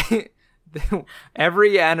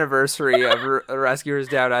 Every anniversary of Rescuers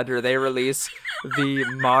Down Under, they release the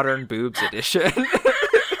modern boobs edition.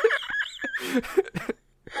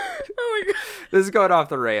 Oh my god. This is going off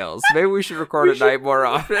the rails. Maybe we should record at night more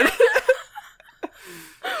often.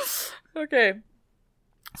 Okay.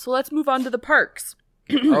 So let's move on to the parks.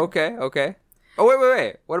 Okay. Oh,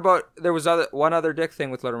 wait. What about, there was one other dick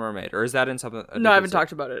thing with Little Mermaid, or is that in something? No, I haven't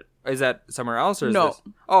talked about it. Is that somewhere else, or is no. This?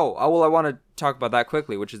 Oh, well, I want to talk about that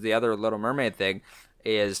quickly, which is the other Little Mermaid thing,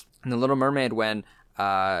 is in the Little Mermaid when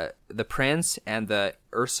the prince and the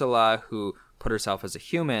Ursula, who put herself as a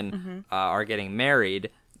human, are getting married,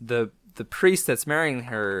 the priest that's marrying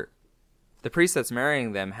her, the priest that's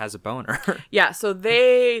marrying them has a boner. Yeah, so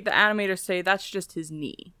the animators say that's just his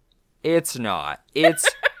knee. It's not. It's...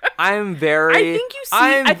 I'm very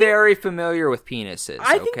familiar with penises.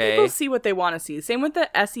 I think people see what they want to see. Same with the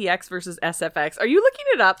SEX versus SFX. Are you looking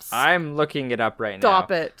it up? I'm looking it up right now.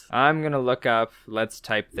 Stop it. I'm going to look up. Let's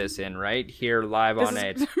type this in right here live on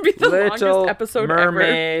it. This is going to be the longest episode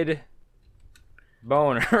Mermaid ever.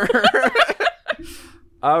 Boner.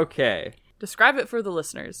 Okay. Describe it for the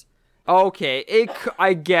listeners. Okay,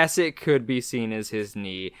 I guess it could be seen as his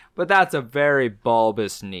knee, but that's a very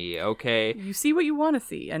bulbous knee, okay? You see what you want to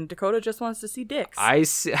see, and Dakota just wants to see dicks. I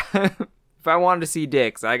see. If I wanted to see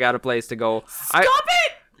dicks, I got a place to go. Stop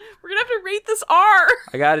it! We're going to have to rate this R!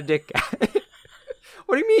 I got a dick guy.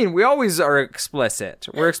 What do you mean? We always are explicit.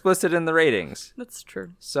 We're explicit in the ratings. That's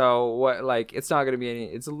true. So, what? Like, it's not going to be any...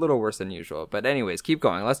 It's a little worse than usual. But anyways, keep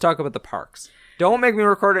going. Let's talk about the parks. Don't make me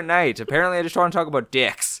record at night. Apparently, I just want to talk about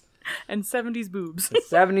dicks. And 70s boobs.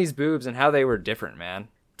 70s boobs and how they were different, man.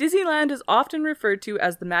 Disneyland is often referred to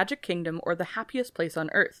as the Magic Kingdom or the happiest place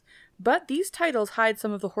on Earth. But these titles hide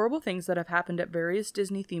some of the horrible things that have happened at various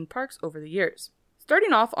Disney-themed parks over the years.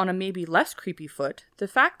 Starting off on a maybe less creepy foot, the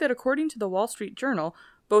fact that according to the Wall Street Journal,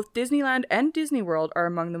 both Disneyland and Disney World are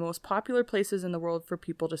among the most popular places in the world for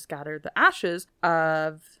people to scatter the ashes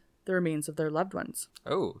of the remains of their loved ones.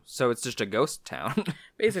 Oh, so it's just a ghost town.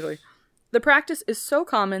 Basically. The practice is so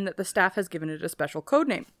common that the staff has given it a special code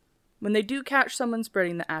name. When they do catch someone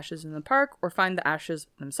spreading the ashes in the park or find the ashes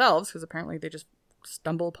themselves, because apparently they just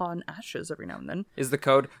stumble upon ashes every now and then. Is the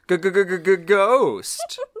code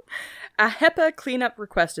ghost? A HEPA cleanup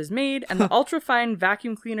request is made, and the ultrafine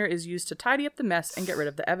vacuum cleaner is used to tidy up the mess and get rid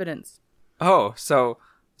of the evidence. Oh, so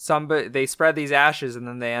they spread these ashes and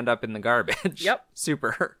then they end up in the garbage. Yep.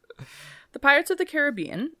 Super. The Pirates of the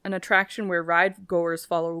Caribbean, an attraction where ride-goers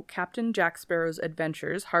follow Captain Jack Sparrow's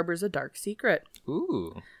adventures, harbors a dark secret.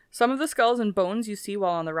 Ooh. Some of the skulls and bones you see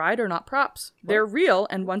while on the ride are not props. They're real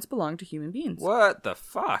and once belonged to human beings. What the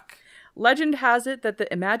fuck? Legend has it that the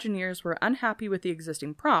Imagineers were unhappy with the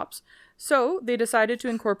existing props, so they decided to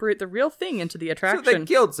incorporate the real thing into the attraction. So they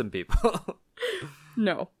killed some people.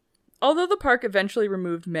 No. Although the park eventually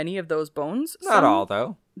removed many of those bones... Not all,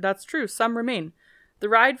 though. That's true, some remain. The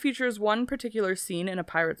ride features one particular scene in a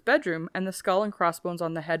pirate's bedroom, and the skull and crossbones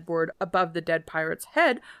on the headboard above the dead pirate's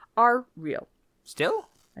head are real. Still?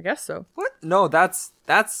 I guess so. What? No, that's...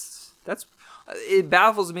 It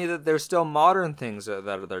baffles me that there's still modern things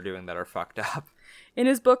that they're doing that are fucked up. In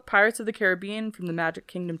his book, Pirates of the Caribbean, From the Magic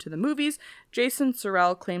Kingdom to the Movies, Jason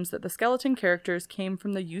Sorrell claims that the skeleton characters came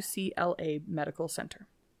from the UCLA Medical Center.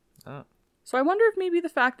 Oh. So I wonder if maybe the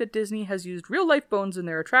fact that Disney has used real-life bones in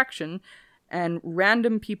their attraction and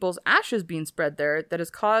random people's ashes being spread there, that has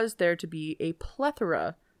caused there to be a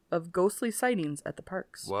plethora of ghostly sightings at the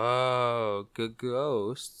parks. Whoa, good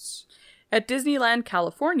ghosts. At Disneyland,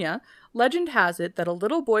 California, legend has it that a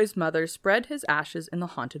little boy's mother spread his ashes in the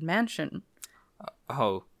Haunted Mansion.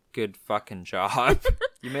 Oh, good fucking job.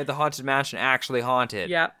 You made the Haunted Mansion actually haunted.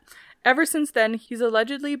 Yeah. Ever since then, he's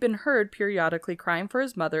allegedly been heard periodically crying for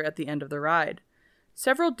his mother at the end of the ride.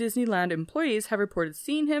 Several Disneyland employees have reported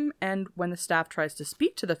seeing him, and when the staff tries to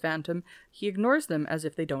speak to the Phantom, he ignores them as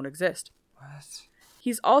if they don't exist. What?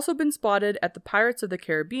 He's also been spotted at the Pirates of the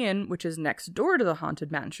Caribbean, which is next door to the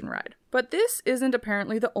Haunted Mansion ride. But this isn't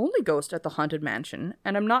apparently the only ghost at the Haunted Mansion,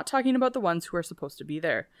 and I'm not talking about the ones who are supposed to be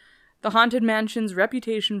there. The Haunted Mansion's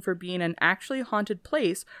reputation for being an actually haunted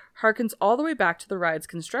place harkens all the way back to the ride's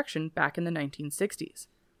construction back in the 1960s.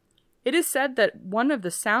 It is said that one of the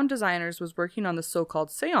sound designers was working on the so-called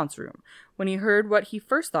seance room when he heard what he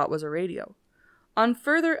first thought was a radio. On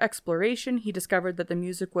further exploration, he discovered that the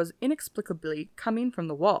music was inexplicably coming from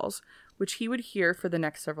the walls, which he would hear for the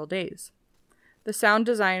next several days. The sound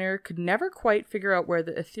designer could never quite figure out where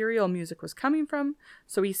the ethereal music was coming from,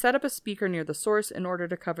 so he set up a speaker near the source in order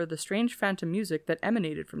to cover the strange phantom music that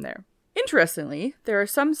emanated from there. Interestingly, there are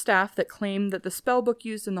some staff that claim that the spellbook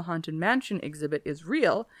used in the Haunted Mansion exhibit is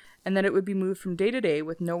real, and that it would be moved from day to day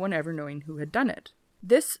with no one ever knowing who had done it.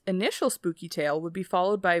 This initial spooky tale would be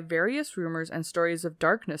followed by various rumors and stories of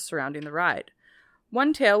darkness surrounding the ride.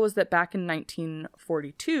 One tale was that back in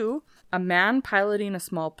 1942, a man piloting a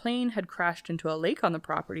small plane had crashed into a lake on the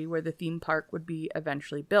property where the theme park would be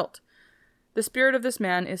eventually built. The spirit of this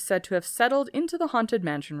man is said to have settled into the Haunted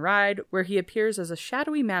Mansion ride, where he appears as a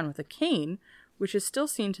shadowy man with a cane, which is still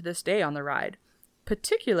seen to this day on the ride,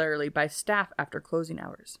 particularly by staff after closing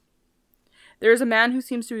hours. There is a man who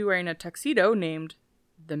seems to be wearing a tuxedo named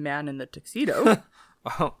the Man in the Tuxedo.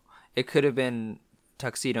 Oh, it could have been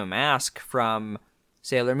Tuxedo Mask from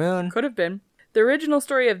Sailor Moon. Could have been. The original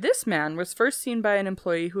story of this man was first seen by an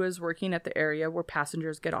employee who was working at the area where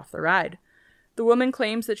passengers get off the ride. The woman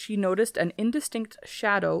claims that she noticed an indistinct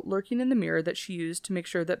shadow lurking in the mirror that she used to make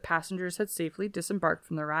sure that passengers had safely disembarked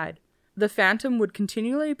from the ride. The phantom would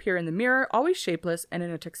continually appear in the mirror, always shapeless and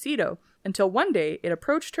in a tuxedo, until one day it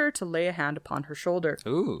approached her to lay a hand upon her shoulder.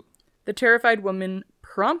 Ooh. The terrified woman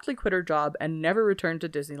promptly quit her job and never returned to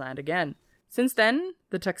Disneyland again. Since then,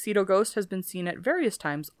 the tuxedo ghost has been seen at various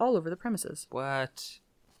times all over the premises. What?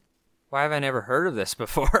 Why have I never heard of this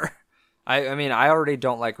before? I mean, I already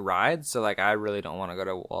don't like rides, so I really don't want to go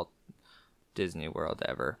to Walt Disney World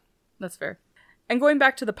ever. That's fair. And going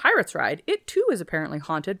back to the Pirates ride, it too is apparently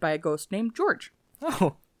haunted by a ghost named George.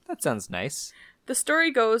 Oh, that sounds nice. The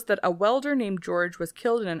story goes that a welder named George was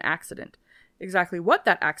killed in an accident. Exactly what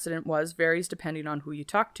that accident was varies depending on who you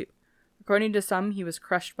talk to. According to some, he was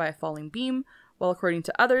crushed by a falling beam, while according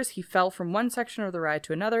to others, he fell from one section of the ride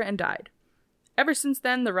to another and died. Ever since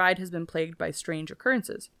then, the ride has been plagued by strange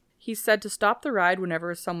occurrences. He's said to stop the ride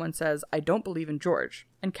whenever someone says, "I don't believe in George,"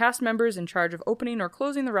 and cast members in charge of opening or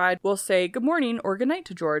closing the ride will say good morning or good night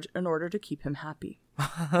to George in order to keep him happy.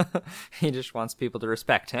 He just wants people to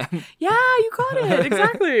respect him. Yeah, you got it.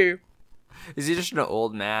 Exactly. Is he just an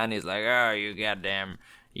old man? He's like, oh, you goddamn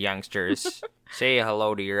youngsters. Say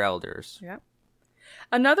hello to your elders. Yeah.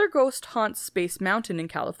 Another ghost haunts Space Mountain in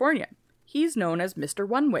California. He's known as Mr.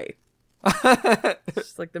 One Way. It's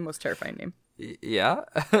just like the most terrifying name. Yeah.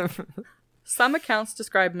 Some accounts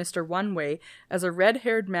describe Mr. One Way as a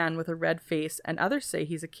red-haired man with a red face, and others say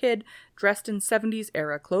he's a kid dressed in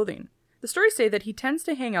 70s-era clothing. The stories say that he tends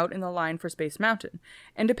to hang out in the line for Space Mountain,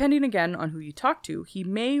 and depending again on who you talk to, he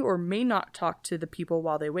may or may not talk to the people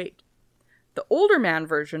while they wait. The older man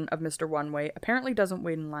version of Mr. One Way apparently doesn't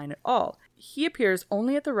wait in line at all. He appears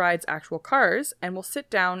only at the ride's actual cars and will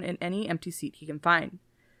sit down in any empty seat he can find.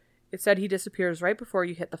 It said he disappears right before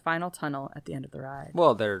you hit the final tunnel at the end of the ride.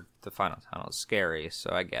 Well, the final tunnel is scary,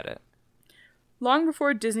 so I get it. Long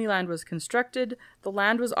before Disneyland was constructed, the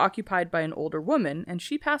land was occupied by an older woman, and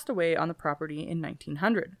she passed away on the property in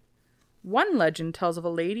 1900. One legend tells of a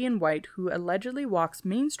lady in white who allegedly walks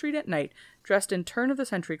Main Street at night dressed in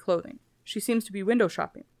turn-of-the-century clothing. She seems to be window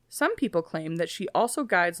shopping. Some people claim that she also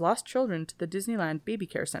guides lost children to the Disneyland Baby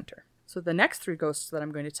Care Center. So the next 3 ghosts that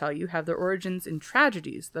I'm going to tell you have their origins in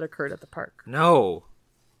tragedies that occurred at the park. No.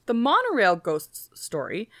 The monorail ghosts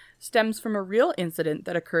story stems from a real incident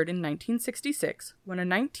that occurred in 1966 when a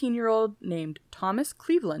 19-year-old named Thomas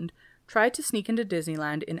Cleveland tried to sneak into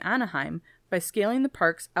Disneyland in Anaheim by scaling the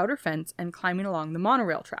park's outer fence and climbing along the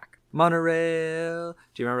monorail track. Monorail.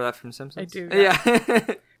 Do you remember that from Simpsons? I do.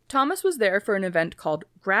 Yeah. Thomas was there for an event called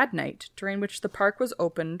Grad Night, during which the park was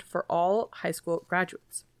opened for all high school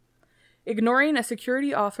graduates. Ignoring a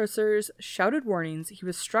security officer's shouted warnings, he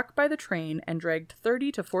was struck by the train and dragged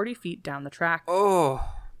 30 to 40 feet down the track. Oh.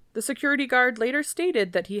 The security guard later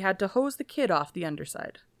stated that he had to hose the kid off the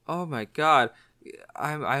underside. Oh my god.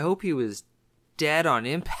 I hope he was dead on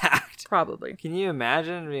impact. Probably. Can you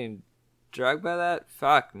imagine being drugged by that?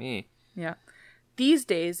 Fuck me. Yeah. These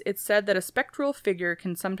days, it's said that a spectral figure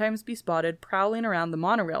can sometimes be spotted prowling around the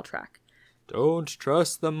monorail track. Don't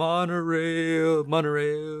trust the monorail.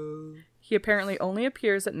 He apparently only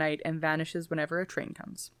appears at night and vanishes whenever a train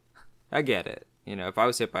comes. I get it. You know, if I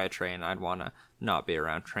was hit by a train, I'd want to not be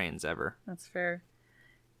around trains ever. That's fair.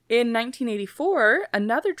 In 1984,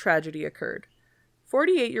 another tragedy occurred.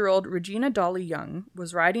 48-year-old Regina Dolly Young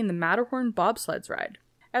was riding the Matterhorn bobsleds ride.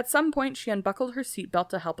 At some point, she unbuckled her seatbelt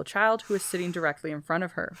to help a child who was sitting directly in front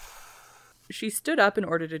of her. She stood up in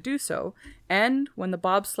order to do so, and when the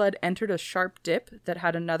bobsled entered a sharp dip that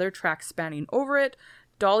had another track spanning over it,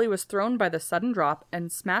 Dolly was thrown by the sudden drop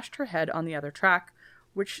and smashed her head on the other track,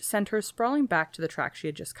 which sent her sprawling back to the track she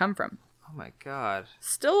had just come from. Oh my god.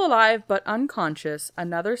 Still alive but unconscious,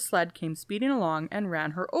 another sled came speeding along and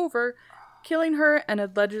ran her over, killing her and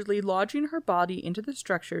allegedly lodging her body into the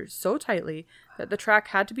structure so tightly that the track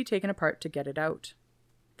had to be taken apart to get it out.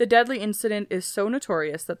 The deadly incident is so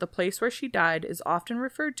notorious that the place where she died is often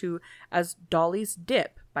referred to as Dolly's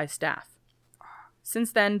Dip by staff.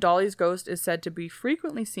 Since then, Dolly's ghost is said to be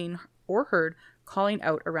frequently seen or heard calling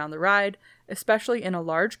out around the ride, especially in a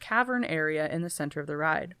large cavern area in the center of the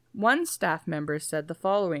ride. One staff member said the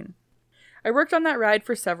following: "I worked on that ride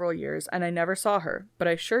for several years and I never saw her, but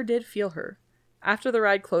I sure did feel her. After the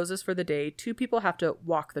ride closes for the day, 2 people have to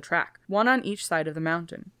walk the track, one on each side of the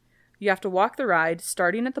mountain. You have to walk the ride,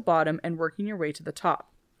 starting at the bottom and working your way to the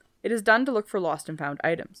top. It is done to look for lost and found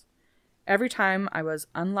items. Every time I was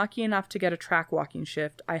unlucky enough to get a track walking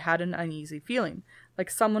shift, I had an uneasy feeling,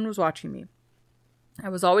 like someone was watching me. I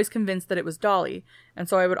was always convinced that it was Dolly, and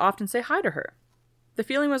so I would often say hi to her. The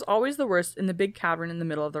feeling was always the worst in the big cavern in the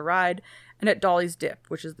middle of the ride, and at Dolly's Dip,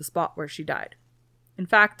 which is the spot where she died. In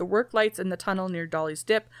fact, the work lights in the tunnel near Dolly's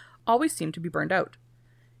Dip always seemed to be burned out.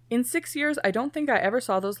 In 6 years, I don't think I ever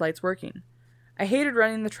saw those lights working. I hated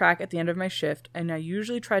running the track at the end of my shift, and I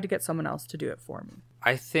usually tried to get someone else to do it for me."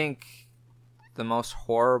 I think the most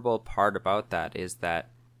horrible part about that is that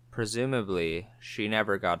presumably she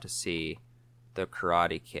never got to see the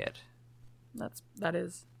Karate Kid. That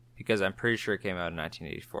is. Because I'm pretty sure it came out in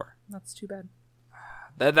 1984. That's too bad.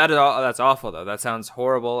 That's awful though. That sounds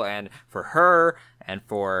horrible, and for her and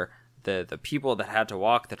for the people that had to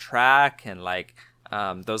walk the track, and like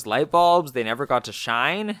those light bulbs, they never got to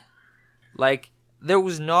shine. Like, there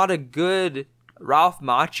was not a good Ralph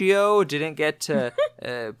Macchio didn't get to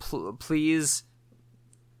please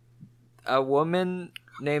a woman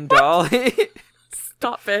named Dolly.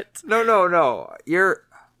 Stop it. No.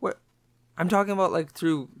 What? I'm talking about like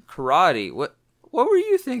through karate. What were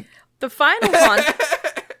you thinking? The final haunt.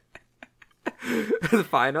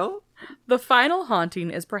 The final haunting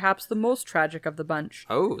is perhaps the most tragic of the bunch.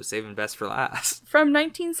 Oh, saving best for last. From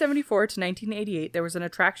 1974 to 1988, there was an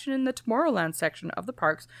attraction in the Tomorrowland section of the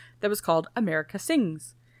parks that was called America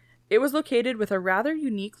Sings. It was located with a rather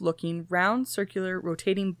unique-looking, round, circular,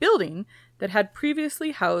 rotating building that had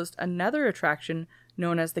previously housed another attraction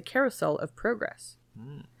known as the Carousel of Progress.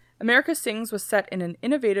 America Sings was set in an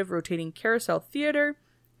innovative rotating carousel theater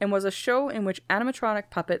and was a show in which animatronic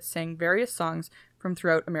puppets sang various songs from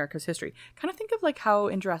throughout America's history. Kind of think of like how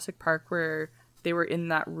in Jurassic Park where they were in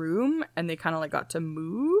that room and they kind of like got to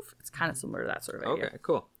move. It's kind of similar to that sort of idea. Okay,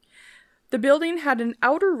 cool. The building had an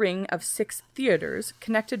outer ring of 6 theaters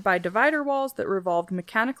connected by divider walls that revolved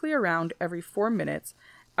mechanically around every 4 minutes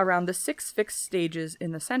around the 6 fixed stages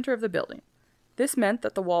in the center of the building. This meant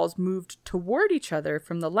that the walls moved toward each other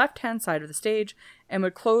from the left-hand side of the stage and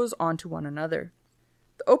would close onto one another.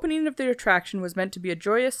 The opening of the attraction was meant to be a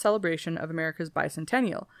joyous celebration of America's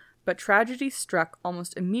bicentennial, but tragedy struck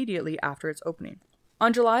almost immediately after its opening.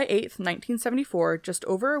 On July 8th, 1974, just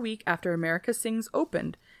over a week after America Sings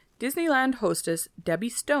opened, Disneyland hostess Debbie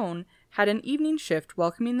Stone had an evening shift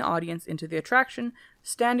welcoming the audience into the attraction,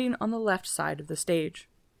 standing on the left side of the stage.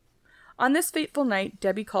 On this fateful night,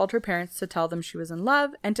 Debbie called her parents to tell them she was in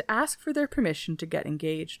love and to ask for their permission to get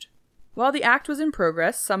engaged. While the act was in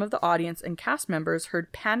progress, some of the audience and cast members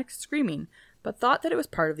heard panicked screaming, but thought that it was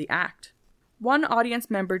part of the act. One audience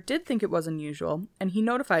member did think it was unusual, and he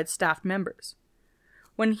notified staff members.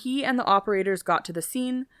 When he and the operators got to the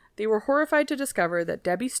scene, they were horrified to discover that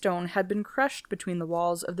Debbie Stone had been crushed between the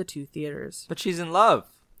walls of the two theaters. But she's in love.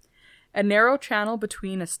 A narrow channel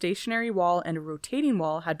between a stationary wall and a rotating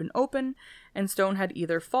wall had been open, and Stone had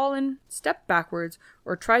either fallen, stepped backwards,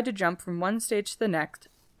 or tried to jump from one stage to the next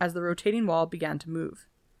as the rotating wall began to move.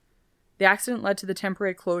 The accident led to the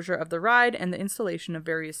temporary closure of the ride and the installation of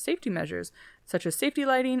various safety measures, such as safety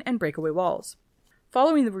lighting and breakaway walls.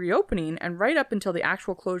 Following the reopening, and right up until the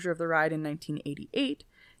actual closure of the ride in 1988,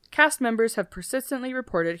 cast members have persistently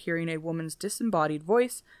reported hearing a woman's disembodied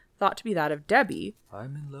voice, thought to be that of Debbie,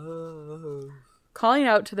 I'm in love, calling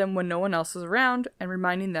out to them when no one else is around and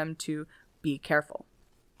reminding them to be careful.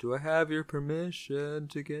 Do I have your permission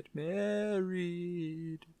to get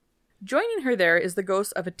married? Joining her there is the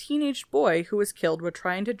ghost of a teenage boy who was killed while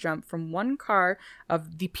trying to jump from one car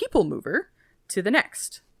of the People Mover to the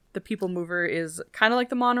next. The People Mover is kind of like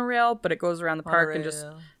the monorail, but it goes around the park and just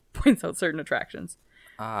points out certain attractions.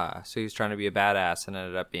 Ah, so he was trying to be a badass and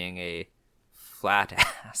ended up being a flat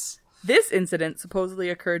ass. This incident supposedly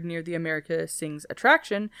occurred near the America Sings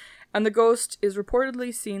attraction, and the ghost is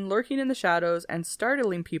reportedly seen lurking in the shadows and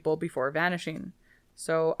startling people before vanishing.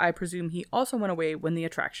 So I presume he also went away when the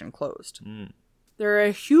attraction closed. There are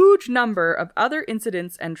a huge number of other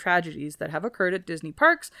incidents and tragedies that have occurred at Disney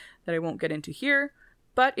parks that I won't get into here,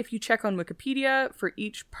 but if you check on Wikipedia for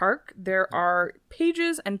each park, there are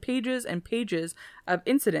pages and pages and pages of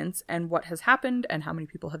incidents and what has happened and how many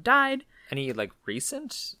people have died. Any like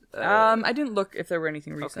recent? I didn't look if there were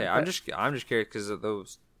anything recent. Okay, I'm just curious because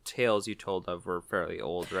those tales you told of were fairly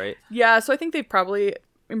old, right? Yeah, so I think they've probably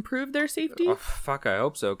improved their safety. Oh, fuck, I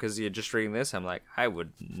hope so, because you're just reading this, I'm like, I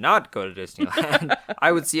would not go to Disneyland.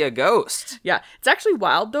 I would see a ghost. Yeah, it's actually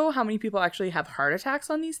wild, though, how many people actually have heart attacks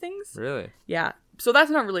on these things. Really? Yeah. So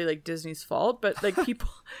that's not really, like, Disney's fault, but, like,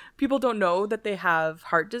 people don't know that they have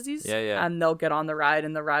heart disease. Yeah. And they'll get on the ride,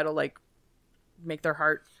 and the ride will, like, make their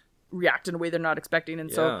heart react in a way they're not expecting, and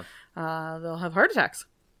so they'll have heart attacks.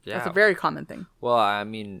 Yeah. That's a very common thing. Well, I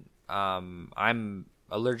mean, I'm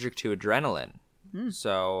allergic to adrenaline,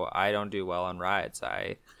 so I don't do well on rides.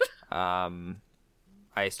 I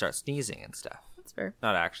start sneezing and stuff. That's fair.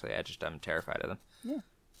 Not actually. I'm terrified of them. Yeah.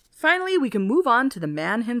 Finally, we can move on to the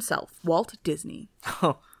man himself, Walt Disney.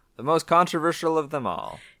 The most controversial of them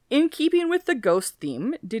all. In keeping with the ghost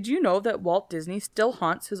theme, did you know that Walt Disney still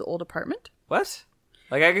haunts his old apartment? What?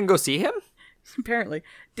 Like, I can go see him? Apparently.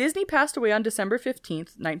 Disney passed away on December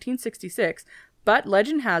 15th, 1966, but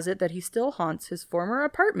legend has it that he still haunts his former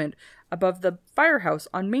apartment above the firehouse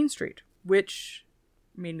on Main Street, which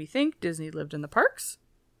made me think Disney lived in the parks.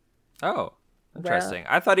 Oh, interesting.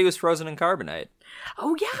 I thought he was frozen in carbonite.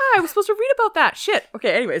 Oh, yeah, I was supposed to read about that. Shit.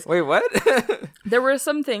 Okay, anyways. Wait, what? There were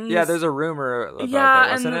some things. Yeah, there's a rumor about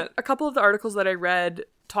that, wasn't it? A couple of the articles that I read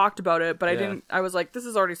talked about it, but I didn't. I was like, this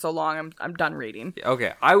is already so long. I'm done reading.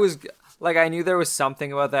 Okay, I was like, I knew there was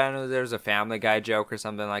something about that. I knew there was a Family Guy joke or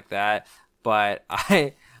something like that, but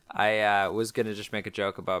I was gonna just make a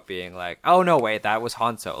joke about being like, oh no, wait, that was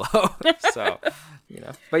Han Solo. So,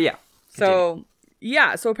 but yeah. Continue.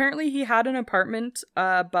 So apparently he had an apartment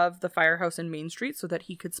above the firehouse in Main Street so that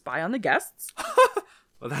he could spy on the guests.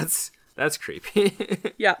 Well, that's creepy.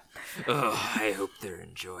 Yeah. Ugh, I hope they're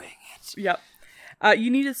enjoying it. Yep.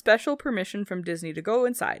 You needed special permission from Disney to go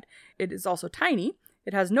inside. It is also tiny.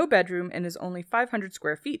 It has no bedroom and is only 500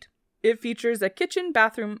 square feet. It features a kitchen,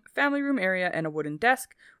 bathroom, family room area, and a wooden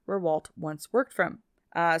desk where Walt once worked from.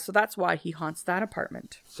 So that's why he haunts that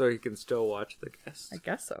apartment. So he can still watch the guests. I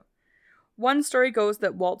guess so. One story goes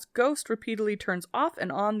that Walt's ghost repeatedly turns off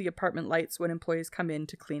and on the apartment lights when employees come in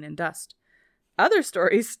to clean and dust. Other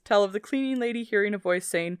stories tell of the cleaning lady hearing a voice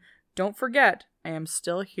saying, "Don't forget, I am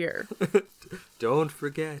still here." Don't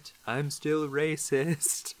forget, I'm still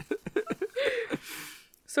racist.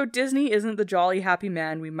 So Disney isn't the jolly, happy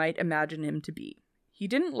man we might imagine him to be. He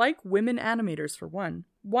didn't like women animators, for one.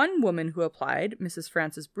 One woman who applied, Mrs.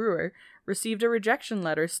 Frances Brewer, received a rejection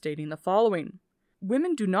letter stating the following: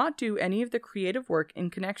 "Women do not do any of the creative work in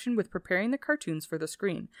connection with preparing the cartoons for the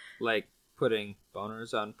screen." Like putting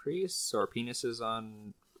boners on priests or penises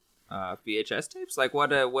on VHS tapes? Like,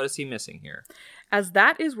 what is he missing here? As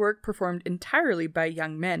that is work performed entirely by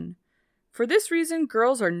young men. For this reason,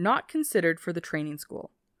 girls are not considered for the training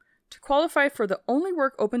school. To qualify for the only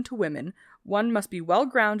work open to women, one must be well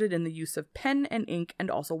grounded in the use of pen and ink and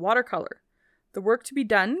also watercolor. The work to be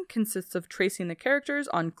done consists of tracing the characters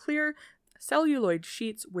on clear celluloid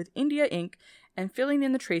sheets with India ink and filling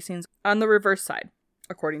in the tracings on the reverse side,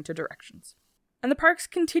 according to directions. And the parks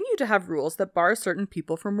continue to have rules that bar certain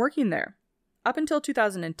people from working there. Up until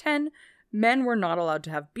 2010, men were not allowed to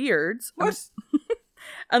have beards. What?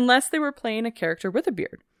 Unless they were playing a character with a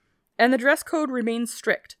beard. And the dress code remains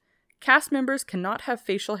strict. Cast members cannot have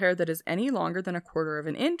facial hair that is any longer than 1/4 of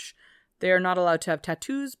an inch. They are not allowed to have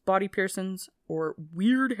tattoos, body piercings, or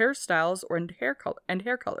weird hairstyles and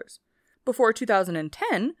hair colors. Before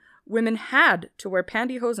 2010, women had to wear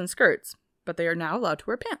pantyhose and skirts, but they are now allowed to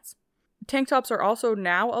wear pants. Tank tops are also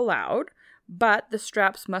now allowed, but the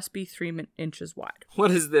straps must be 3 inches wide. What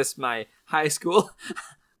is this, my high school?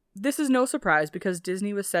 This is no surprise because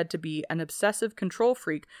Disney was said to be an obsessive control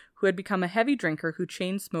freak who had become a heavy drinker who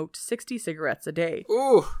chain-smoked 60 cigarettes a day.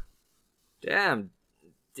 Ooh. Damn.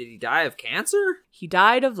 Did he die of cancer? He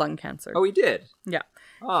died of lung cancer. Oh, he did? Yeah.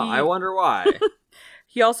 Oh, I wonder why.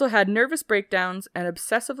 He also had nervous breakdowns and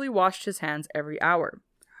obsessively washed his hands every hour.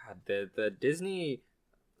 God, the Disney...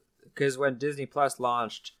 Because when Disney Plus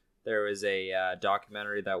launched, there was a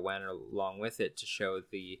documentary that went along with it to show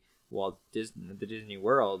the Disney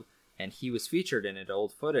World, and he was featured in it,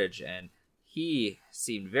 old footage, and he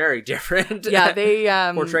seemed very different. Yeah, they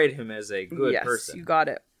portrayed him as a good person. Yes, you got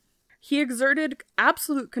it. He exerted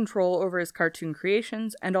absolute control over his cartoon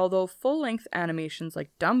creations, and although full-length animations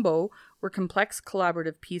like Dumbo were complex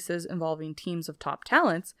collaborative pieces involving teams of top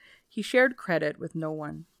talents, he shared credit with no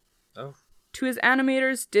one. Oh. To his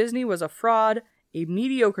animators, Disney was a fraud, a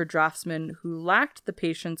mediocre draftsman who lacked the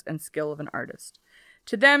patience and skill of an artist.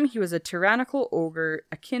 To them, he was a tyrannical ogre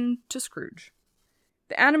akin to Scrooge.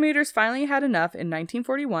 The animators finally had enough in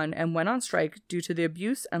 1941 and went on strike due to the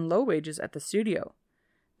abuse and low wages at the studio.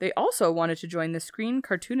 They also wanted to join the Screen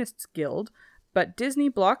Cartoonists Guild, but Disney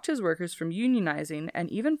blocked his workers from unionizing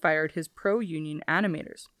and even fired his pro-union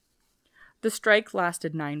animators. The strike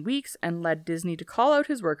lasted 9 weeks and led Disney to call out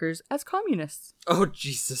his workers as communists. Oh,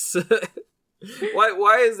 Jesus.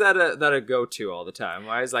 Why is that a go-to all the time?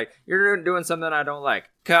 Why is you're doing something I don't like?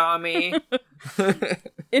 Commie.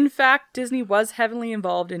 In fact, Disney was heavily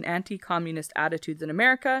involved in anti-communist attitudes in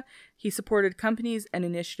America. He supported companies and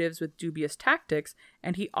initiatives with dubious tactics,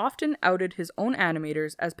 and he often outed his own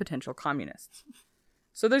animators as potential communists.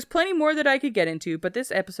 So there's plenty more that I could get into, but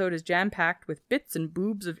this episode is jam-packed with bits and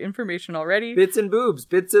boobs of information already. Bits and boobs.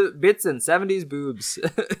 Bits and 70s boobs.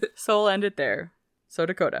 So I'll end it there. So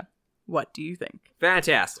Dakota, what do you think?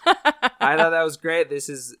 Fantastic. I thought that was great.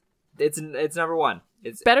 It's number one.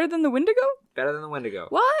 It's better than the Wendigo? Better than the Wendigo.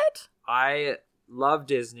 What? I love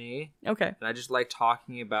Disney. Okay. And I just like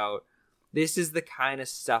talking about, this is the kind of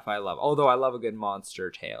stuff I love. Although I love a good monster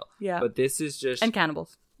tale. Yeah. But this is just... And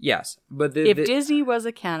cannibals. Yes. But if Disney was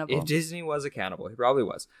a cannibal. If Disney was a cannibal, he probably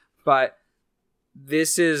was. But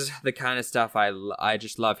this is the kind of stuff I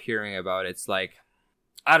just love hearing about. It's like,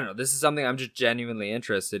 I don't know. This is something I'm just genuinely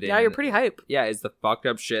interested in. Yeah, you're pretty hype. Yeah, it's the fucked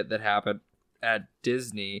up shit that happened at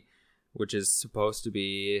Disney, which is supposed to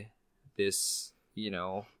be this,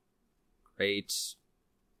 great,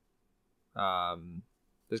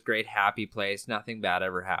 this great happy place. Nothing bad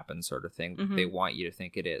ever happens sort of thing. Mm-hmm. They want you to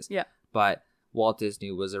think it is. Yeah. But Walt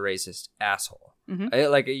Disney was a racist asshole. Mm-hmm.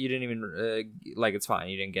 You didn't even, it's fine.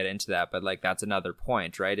 You didn't get into that. But, that's another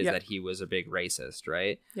point, right? Is that he was a big racist,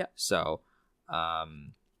 right? Yeah. So,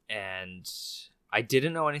 and I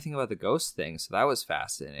didn't know anything about the ghost thing. So that was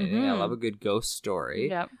fascinating. Mm-hmm. I love a good ghost story.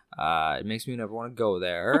 Yep. It makes me never want to go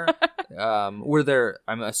there. I'm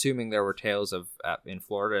assuming there were tales in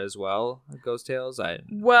Florida as well, ghost tales. I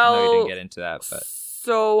know you didn't get into that, but...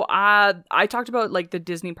 So I talked about the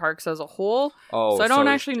Disney parks as a whole. Oh, so I don't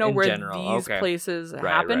actually know where general. these places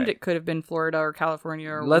happened. Right. It could have been Florida or California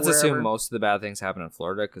or Let's wherever. assume most of the bad things happen in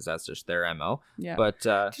Florida because that's just their MO. Yeah. But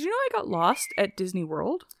did you know I got lost at Disney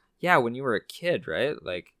World? Yeah, when you were a kid, right?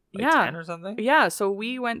 10 or something? Yeah, so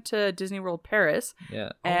we went to Disney World Paris. Yeah.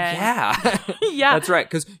 Yeah. Yeah. That's right,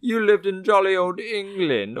 because you lived in jolly old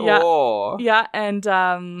England. Yeah. Oh. Yeah, and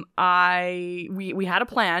we had a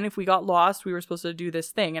plan. If we got lost, we were supposed to do this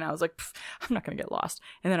thing. And I was like, I'm not going to get lost.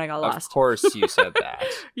 And then I got lost. Of course you said that.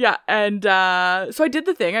 Yeah, and so I did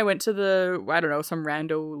the thing. I went to some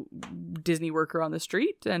rando Disney worker on the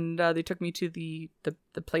street, and they took me to the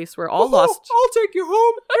place where all lost... I'll take you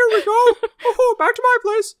home. Here we go. Back to my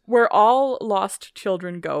place. Where all lost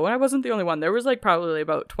children go. And I wasn't the only one. There was like probably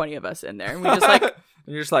about 20 of us in there. And we just like... And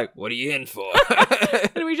you're just like, what are you in for?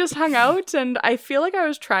 And we just hung out. And I feel like I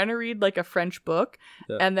was trying to read like a French book.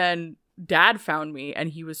 Yeah. And then Dad found me and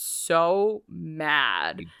he was so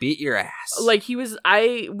mad. He beat your ass. Like he was...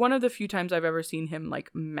 one of the few times I've ever seen him like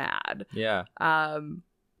mad. Yeah.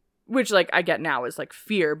 Which like I get now is like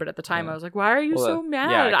fear. But at the time I was like, why are you so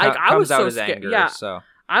mad? Yeah, I was so scared. Anger, yeah. So.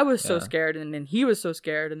 I was so scared, and then he was so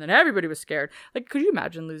scared, and then everybody was scared. Like, could you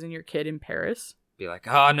imagine losing your kid in Paris? Be like,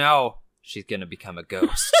 oh no, she's gonna become a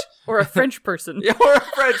ghost. Or a French person. Yeah, or a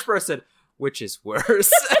French person, which is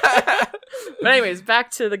worse. But anyways, back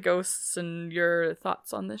to the ghosts and your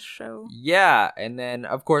thoughts on this show. Yeah, and then,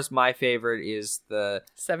 of course, my favorite is the...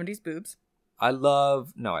 70s boobs.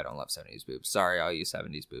 No, I don't love 70s boobs. Sorry, all you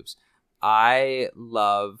 70s boobs. I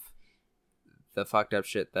love... the fucked up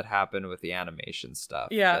shit that happened with the animation stuff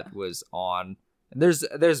that was on.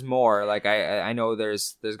 There's more. Like I know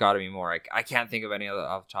there's got to be more. I can't think of any other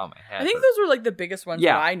off the top of my head. I think those were like the biggest ones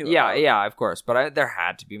that I knew about. Yeah, of course. But there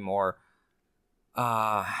had to be more.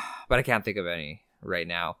 But I can't think of any right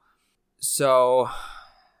now. So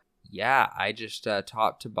yeah, I just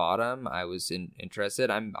top to bottom, I was interested.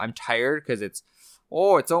 I'm tired because it's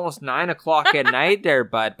almost 9 o'clock at night there,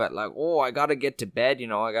 but like, I gotta get to bed,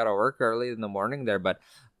 I gotta work early in the morning there, but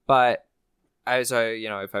if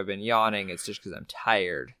I've been yawning, it's just because I'm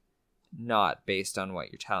tired, not based on what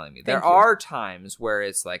you're telling me. There are times where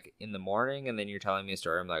it's like in the morning and then you're telling me a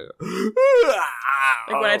story, I'm like,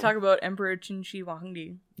 like when I talk about Emperor Qin Shi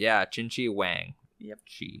Huangdi. Yeah, Qin Shi Wang. Yep.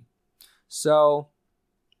 Shi. So,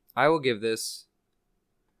 I will give this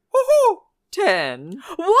 10.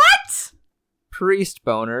 What? Priest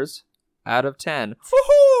boners out of 10.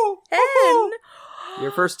 10?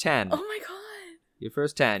 Your first 10. Oh my god. Your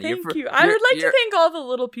first 10. Thank you. I would like to thank all the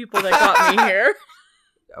little people that got me here.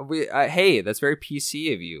 Hey, that's very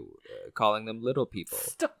PC of you, calling them little people.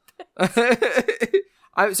 Stop it.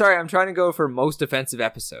 I'm sorry, I'm trying to go for most offensive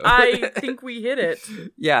episode. I think we hit it.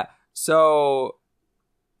 Yeah. So,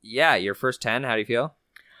 yeah, your first 10, how do you feel?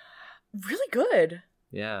 Really good.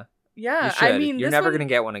 Yeah. Yeah, I mean, you're never gonna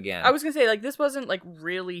get one again. I was gonna say, like, this wasn't like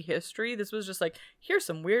really history. This was just like, here's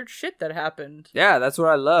some weird shit that happened. Yeah, that's what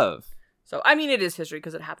I love. So, I mean, it is history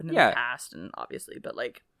because it happened in the past, and obviously, but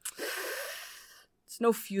like, it's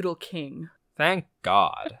no feudal king. Thank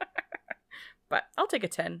God. But I'll take a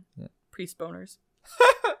 10. Yeah. Priest boners.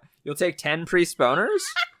 You'll take 10 priest boners?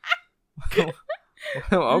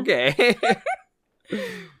 Okay.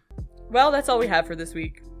 Well, that's all we have for this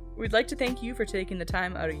week. We'd like to thank you for taking the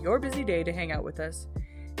time out of your busy day to hang out with us.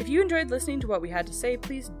 If you enjoyed listening to what we had to say,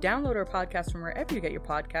 please download our podcast from wherever you get your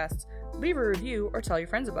podcasts, leave a review, or tell your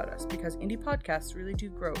friends about us, because indie podcasts really do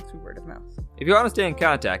grow through word of mouth. If you want to stay in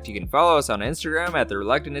contact, you can follow us on Instagram at The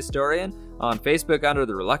Reluctant Historian, on Facebook under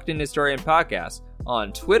The Reluctant Historian Podcast,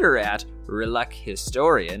 on Twitter at Reluct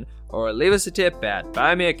Historian, or leave us a tip at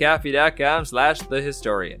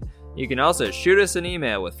buymeacoffee.com/thehistorian. You can also shoot us an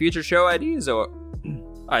email with future show ideas or...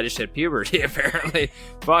 I just hit puberty, apparently.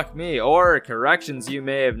 Fuck me. Or corrections you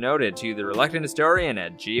may have noted to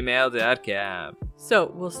thereluctanthistorian@gmail.com.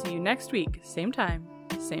 So, we'll see you next week. Same time,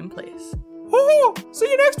 same place. Woohoo! See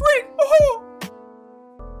you next week! Woohoo!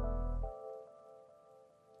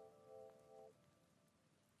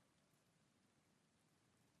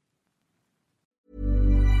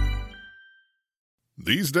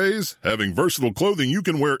 These days, having versatile clothing you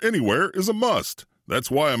can wear anywhere is a must.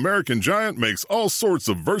 That's why American Giant makes all sorts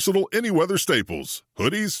of versatile any-weather staples,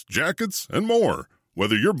 hoodies, jackets, and more.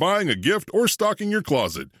 Whether you're buying a gift or stocking your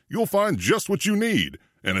closet, you'll find just what you need.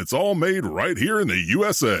 And it's all made right here in the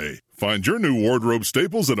USA. Find your new wardrobe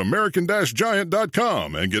staples at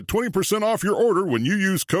American-Giant.com and get 20% off your order when you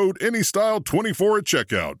use code ANYSTYLE24 at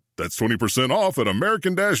checkout. That's 20% off at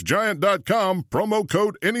American-Giant.com, promo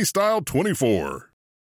code ANYSTYLE24.